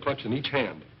dagger clutched in each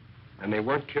hand. And they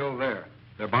weren't killed there.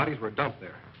 Their bodies were dumped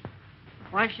there.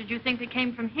 Why should you think they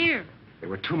came from here? There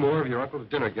were two more of your uncle's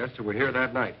dinner guests who were here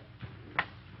that night.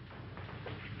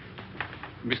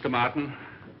 Mr. Martin,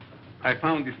 I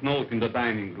found this note in the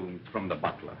dining room. It's from the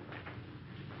butler.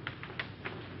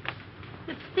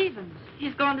 It's Stevens.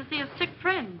 He's gone to see a sick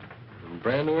friend.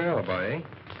 Brand new alibi, eh?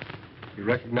 You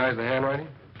recognize the handwriting?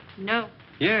 No.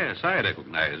 Yes, I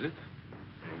recognize it.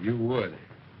 You would.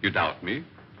 You doubt me?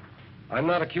 I'm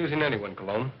not accusing anyone,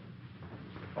 Colomb.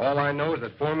 All I know is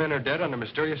that 4 men are dead under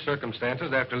mysterious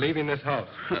circumstances after leaving this house.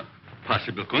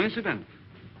 Possible coincidence,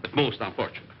 but most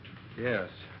unfortunate. Yes.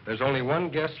 There's only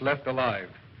one guest left alive.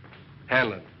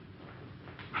 Hanlon.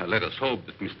 Let us hope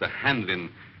that Mr. Hanlon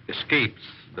escapes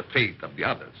the fate of the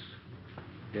others.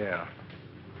 Yeah.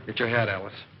 Get your hat,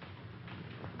 Alice.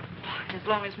 As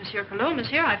long as Monsieur Colomb is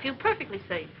here, I feel perfectly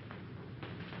safe.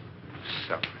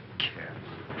 Suffering cat.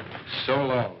 So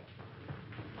long.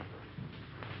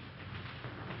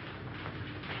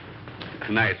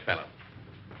 Nice fellow.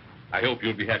 I hope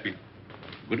you'll be happy.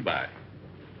 Goodbye.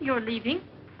 You're leaving?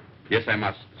 Yes, I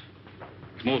must.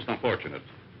 It's most unfortunate,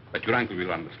 but your uncle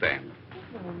will understand.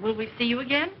 Well, will we see you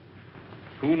again?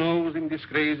 Who knows in this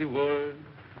crazy world?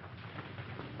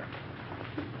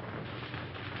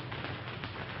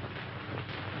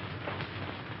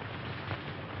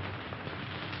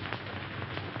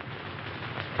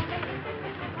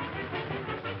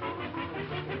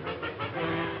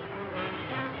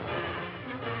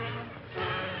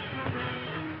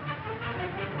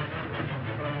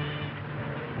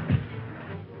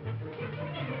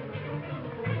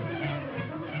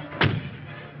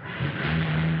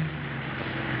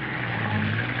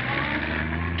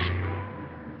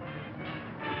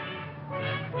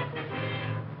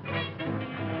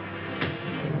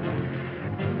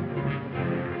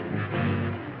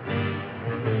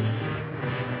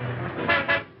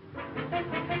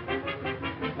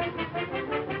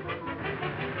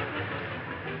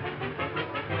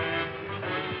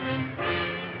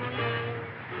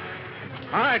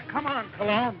 All right, come on,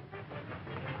 Colomb.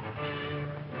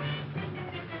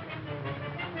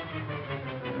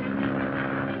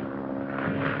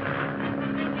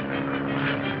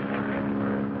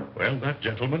 Well, that,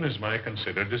 gentlemen, is my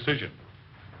considered decision.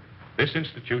 This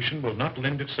institution will not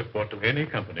lend its support to any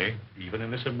company, even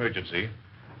in this emergency,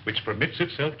 which permits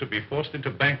itself to be forced into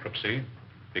bankruptcy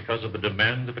because of the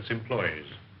demand of its employees.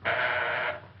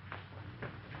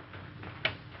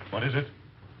 What is it?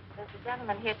 There's a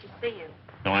gentleman here to see you.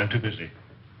 No, I'm too busy.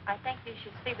 I think you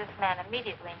should see this man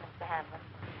immediately, Mr. Hanlon.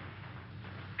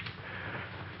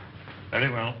 Very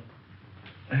well.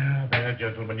 There,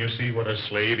 gentlemen, you see what a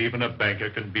slave even a banker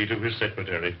can be to his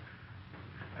secretary.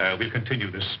 We'll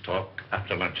continue this talk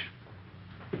after lunch.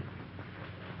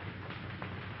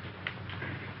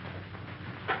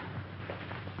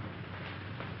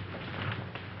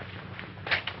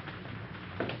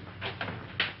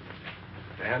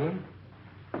 Mr. Hanlon?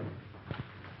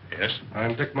 Yes?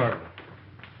 I'm Dick Martin.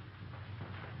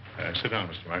 Sit down,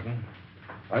 Mr. Martin.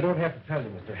 I don't have to tell you,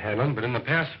 Mr. Hanlon, but in the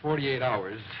past 48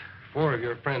 hours, 4 of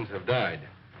your friends have died.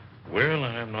 Well,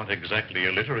 I'm not exactly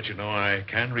illiterate, you know. I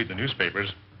can read the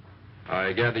newspapers.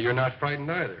 I gather you're not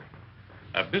frightened either.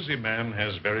 A busy man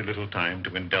has very little time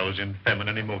to indulge in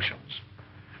feminine emotions.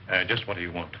 Just what do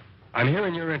you want? I'm here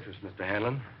in your interest, Mr.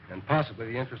 Hanlon, and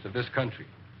possibly the interest of this country.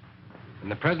 In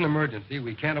the present emergency,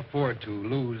 we can't afford to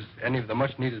lose any of the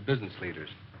much-needed business leaders.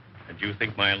 And you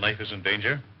think my life is in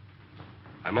danger?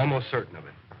 I'm almost certain of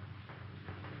it.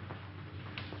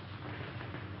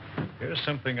 Here's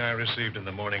something I received in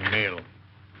the morning mail.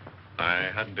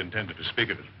 I hadn't intended to speak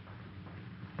of it.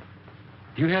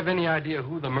 Do you have any idea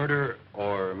who the murderer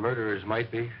or murderers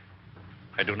might be?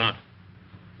 I do not.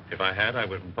 If I had, I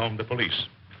would inform the police.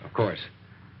 Of course.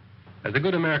 As a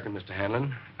good American, Mr.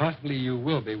 Hanlon, possibly you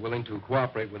will be willing to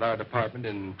cooperate with our department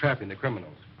in trapping the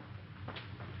criminals.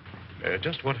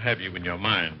 Just what have you in your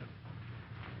mind?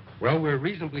 Well, we're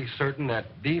reasonably certain that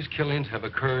these killings have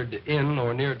occurred in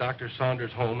or near Dr.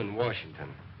 Saunders' home in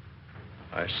Washington.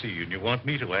 I see, and you want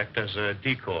me to act as a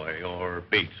decoy or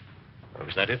bait. Oh,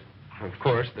 is that it? Of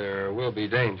course, there will be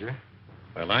danger.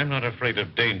 Well, I'm not afraid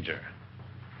of danger.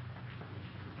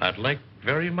 I'd like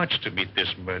very much to meet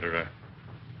this murderer.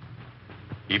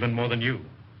 Even more than you.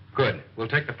 Good. We'll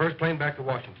take the first plane back to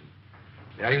Washington.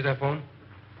 May I use that phone?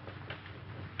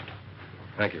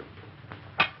 Thank you.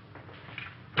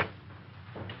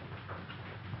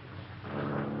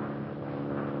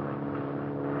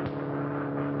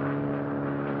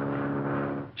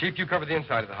 Chief, you cover the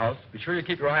inside of the house. Be sure you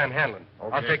keep your eye on Hanlon.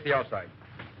 Okay. I'll take the outside.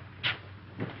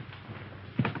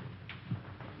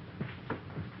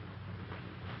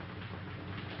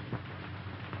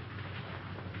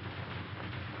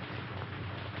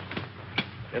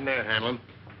 In there, Hanlon.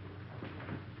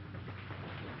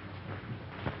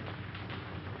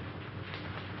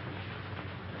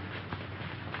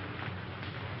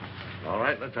 All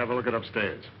right, let's have a look at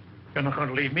upstairs. You're not going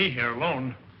to leave me here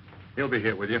alone. He'll be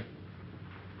here with you.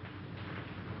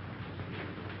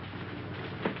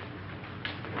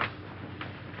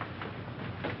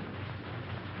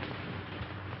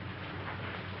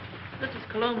 This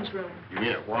is Colomb's room. You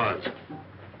mean it was?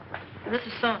 And this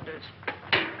is Saunders.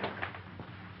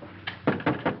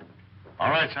 All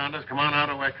right, Saunders, come on out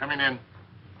or we're coming in.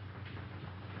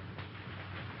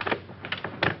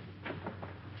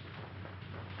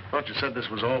 Thought you said this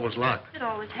was always locked. It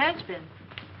always has been.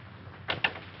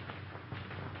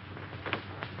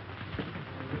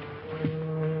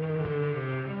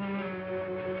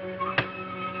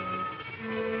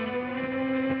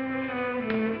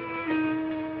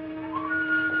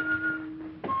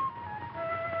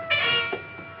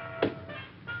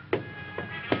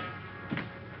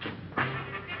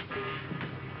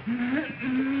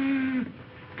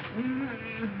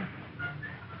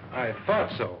 I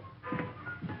thought so.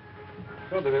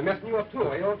 So they've been messing you up too,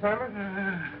 eh,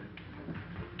 old-timer?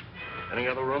 Any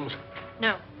other rooms?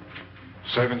 No.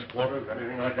 Servants' quarters,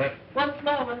 anything like that? One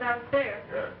small one downstairs.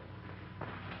 Yeah.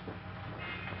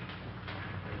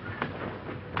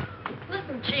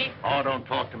 Listen, Chief. Oh, don't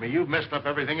talk to me. You've messed up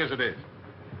everything as it is.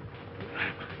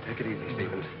 Take it easy,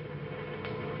 Stevens.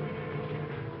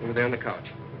 Over there on the couch.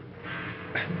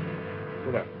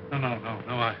 Sit up. No,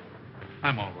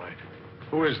 I'm all right.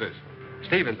 Who is this?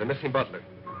 Stevens, the missing butler.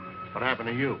 What happened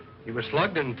to you? He was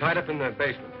slugged and tied up in the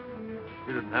basement.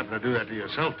 You didn't happen to do that to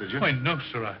yourself, did you? Why, no,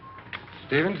 sir.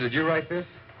 Stevens, did you write this?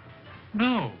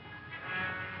 No.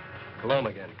 Colomb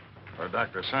again. For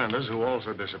Dr. Saunders, who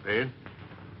also disappeared.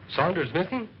 Saunders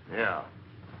missing? Yeah.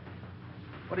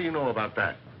 What do you know about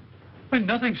that? Why,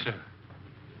 nothing, sir.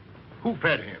 Who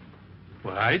fed him?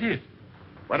 Well, I did.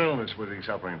 What illness was he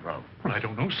suffering from? Well, I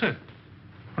don't know, sir.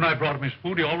 When I brought him his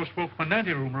food, he always spoke from an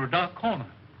anteroom or a dark corner.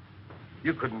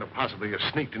 You couldn't have possibly have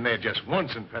sneaked in there just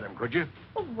once and fed him, could you?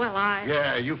 Oh, well, I...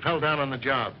 Yeah, you fell down on the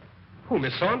job. Who,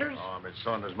 Miss Saunders? Oh, Miss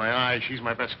Saunders, my eye. She's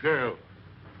my best girl.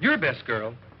 Your best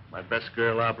girl? My best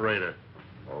girl operator.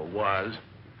 Or was.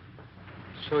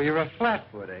 So you're a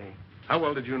flatfoot, eh? How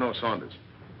well did you know Saunders?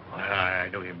 I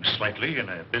knew him slightly in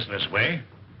a business way.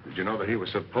 Did you know that he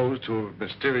was supposed to have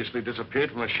mysteriously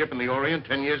disappeared from a ship in the Orient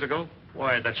 10 years ago?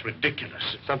 Why, that's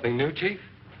ridiculous. Something new, Chief?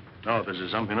 No, this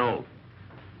is something old.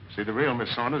 See, the real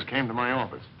Miss Saunders came to my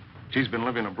office. She's been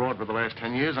living abroad for the last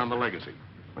 10 years on the legacy.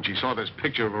 When she saw this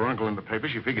picture of her uncle in the paper,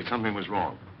 she figured something was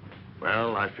wrong.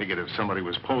 Well, I figured if somebody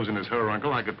was posing as her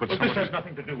uncle, I could put Well, someone... this has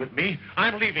nothing to do with me.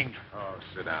 I'm leaving. Oh,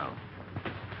 sit down.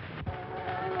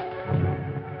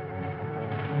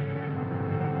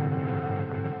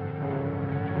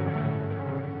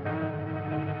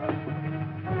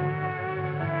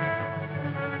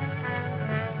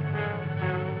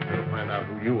 We'll find out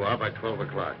who you are by 12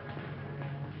 o'clock.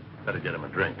 Better get him a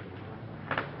drink.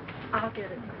 I'll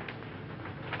get it.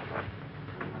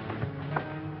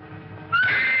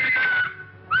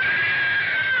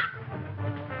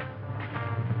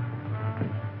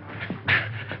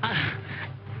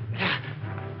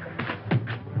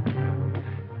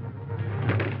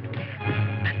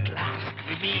 At last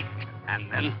we meet.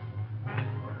 And then,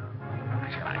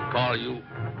 shall I call you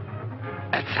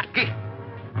Saki?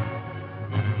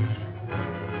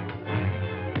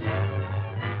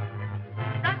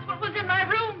 That's what was in my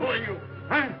room. Who are you?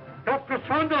 Hey, Dr.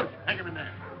 Saunders. Take him in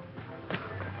there.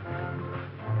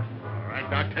 All right,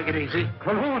 Doc, take it easy.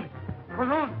 Cologne.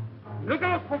 Cologne. Look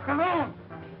out for Cologne.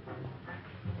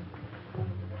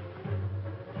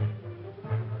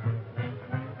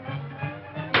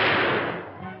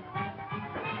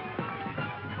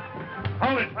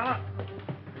 Hold it, fella.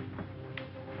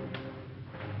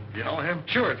 You know him?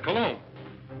 Sure, it's Colomb.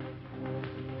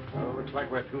 Well, looks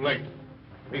like we're too late.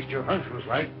 At least your hunch was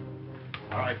right.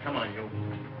 All right, come on, you.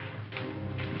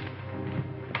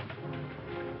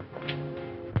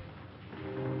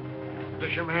 Is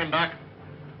this your man, Doc?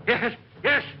 Yes,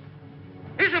 yes.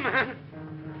 He's a man.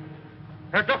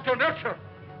 Dr. Melcher,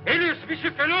 alias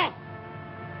Monsieur Colomb.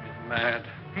 Mad.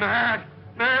 Mad.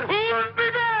 Mad. Who would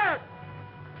be mad?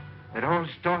 It all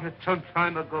started some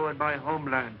time ago in my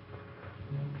homeland.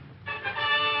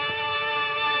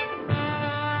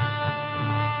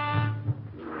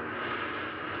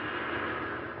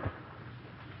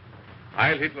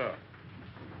 Heil Hitler.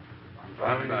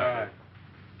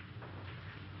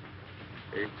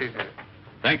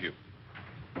 Thank you.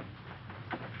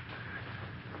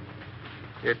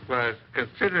 It was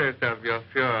considerate of your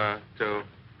Fuhrer to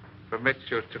permit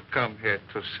you to come here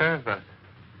to serve us.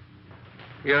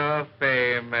 Your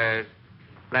fame as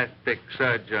plastic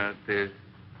surgeon is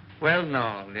well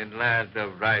known in land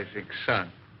of rising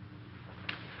sun.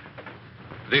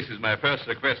 This is my first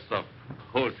request of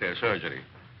wholesale surgery.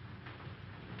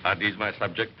 Are these my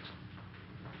subjects?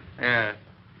 Yes.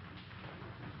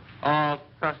 All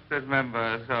trusted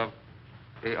members of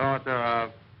the Order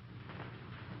of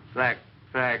Black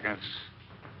Dragons.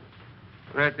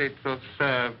 ready to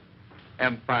serve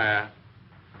empire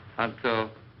until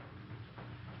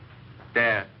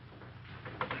death.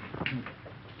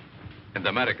 And the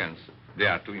Americans, they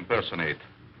are to impersonate.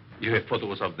 You have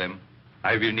photos of them.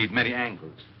 I will need many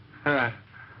angles.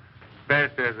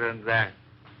 Better than that.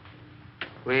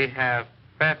 We have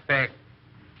perfect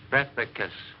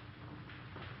replicas.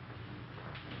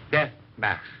 Death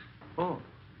masks. Oh,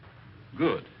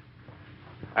 good.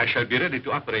 I shall be ready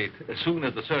to operate as soon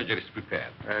as the surgery is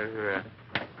prepared.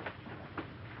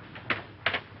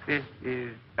 This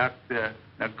is Dr.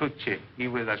 Naguchi. He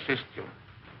will assist you.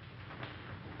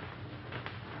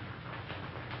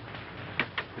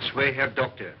 This way, Herr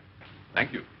Doctor.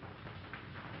 Thank you.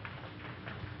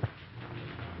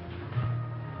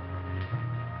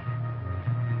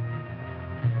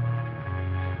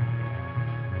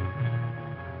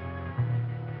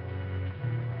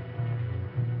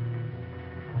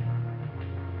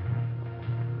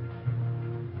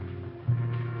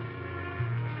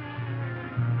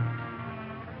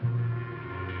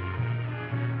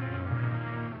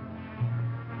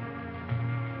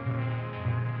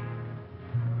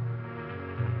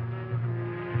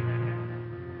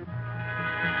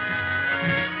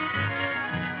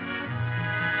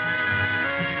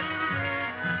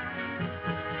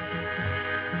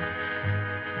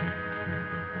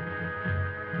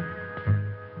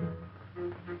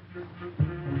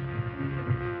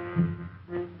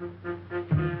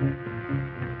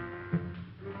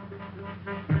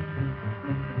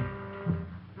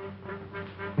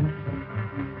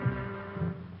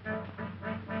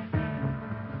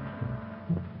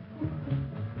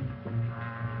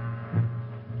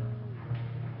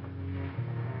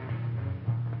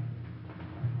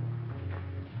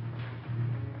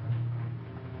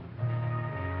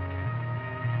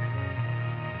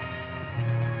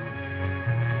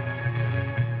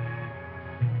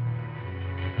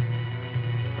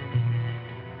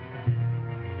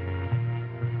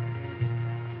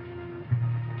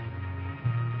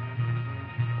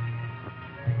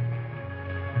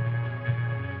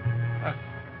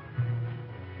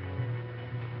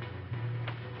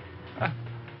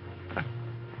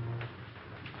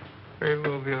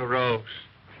 Remove your robes.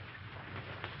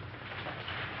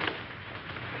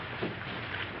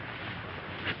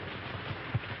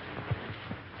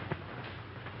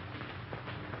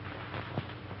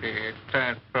 The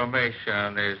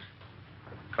transformation is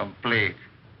complete.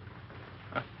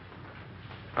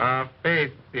 Our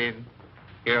faith in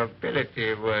your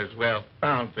ability was well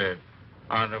founded,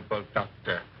 Honorable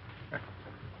Doctor.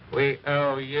 We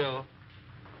owe you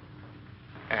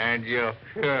and your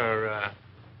Fuhrer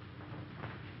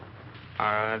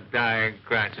our undying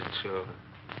gratitude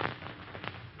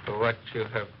for what you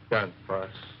have done for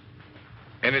us.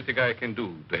 Anything I can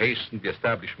do to hasten the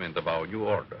establishment of our new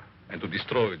order and to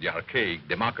destroy the archaic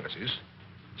democracies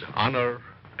is an honor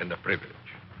and a privilege.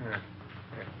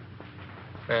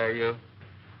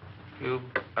 You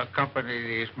accompany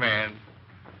these men,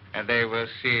 and they will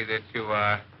see that you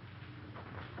are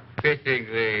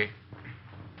fittingly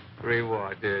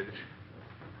rewarded.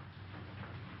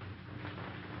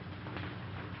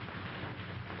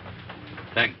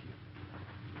 Thank you.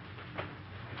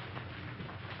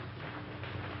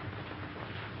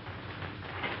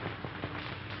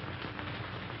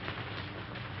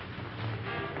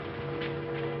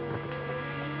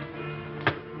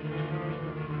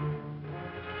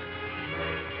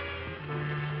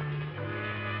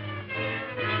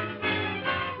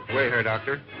 This way, Herr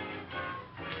Doctor.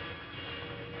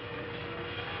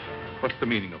 What's the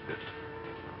meaning of this?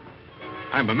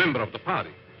 I'm a member of the party.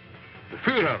 The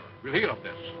Fuhrer will hear of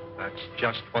this. That's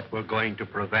just what we're going to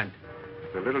prevent.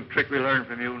 The little trick we learned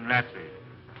from you Nazis.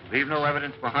 Leave no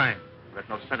evidence behind. Let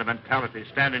no sentimentality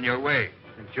stand in your way.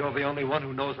 Since you're the only one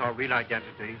who knows our real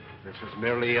identity, this is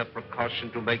merely a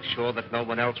precaution to make sure that no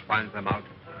one else finds them out.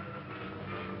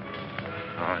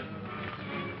 All right.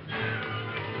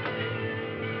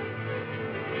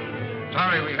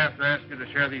 Sorry we have to ask you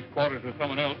to share these quarters with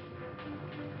someone else.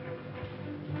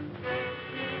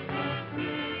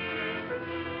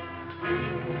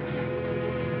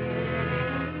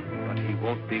 But he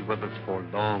won't be with us for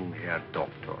long, Herr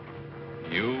Doctor.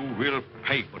 You will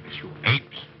pay for this, you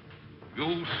apes.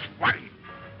 You swine.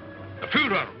 The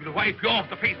Fuhrer will wipe you off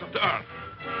the face of the earth.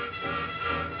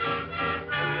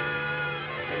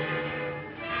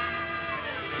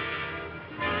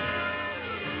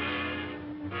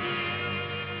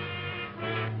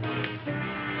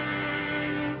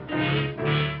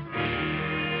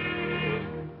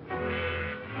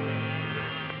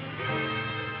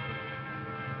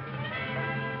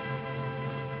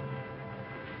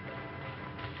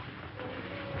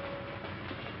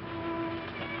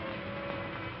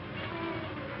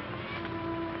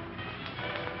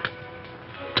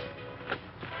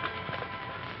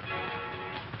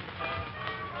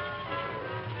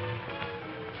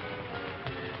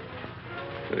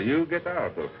 So you get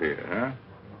out of here, huh?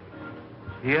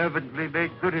 He evidently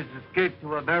made good his escape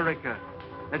to America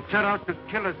and set out to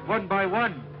kill us one by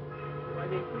one. Why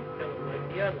didn't you kill him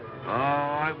like the others? Oh,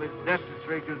 I was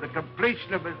necessary to the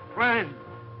completion of his plan.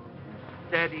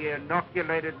 Instead, he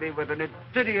inoculated me with an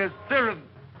insidious serum,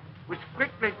 which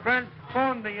quickly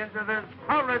transformed me into this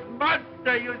horrid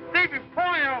monster you see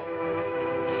before you.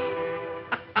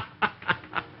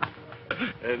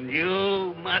 And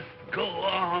you must go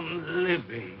on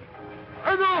living.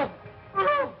 No!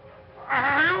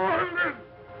 I won't.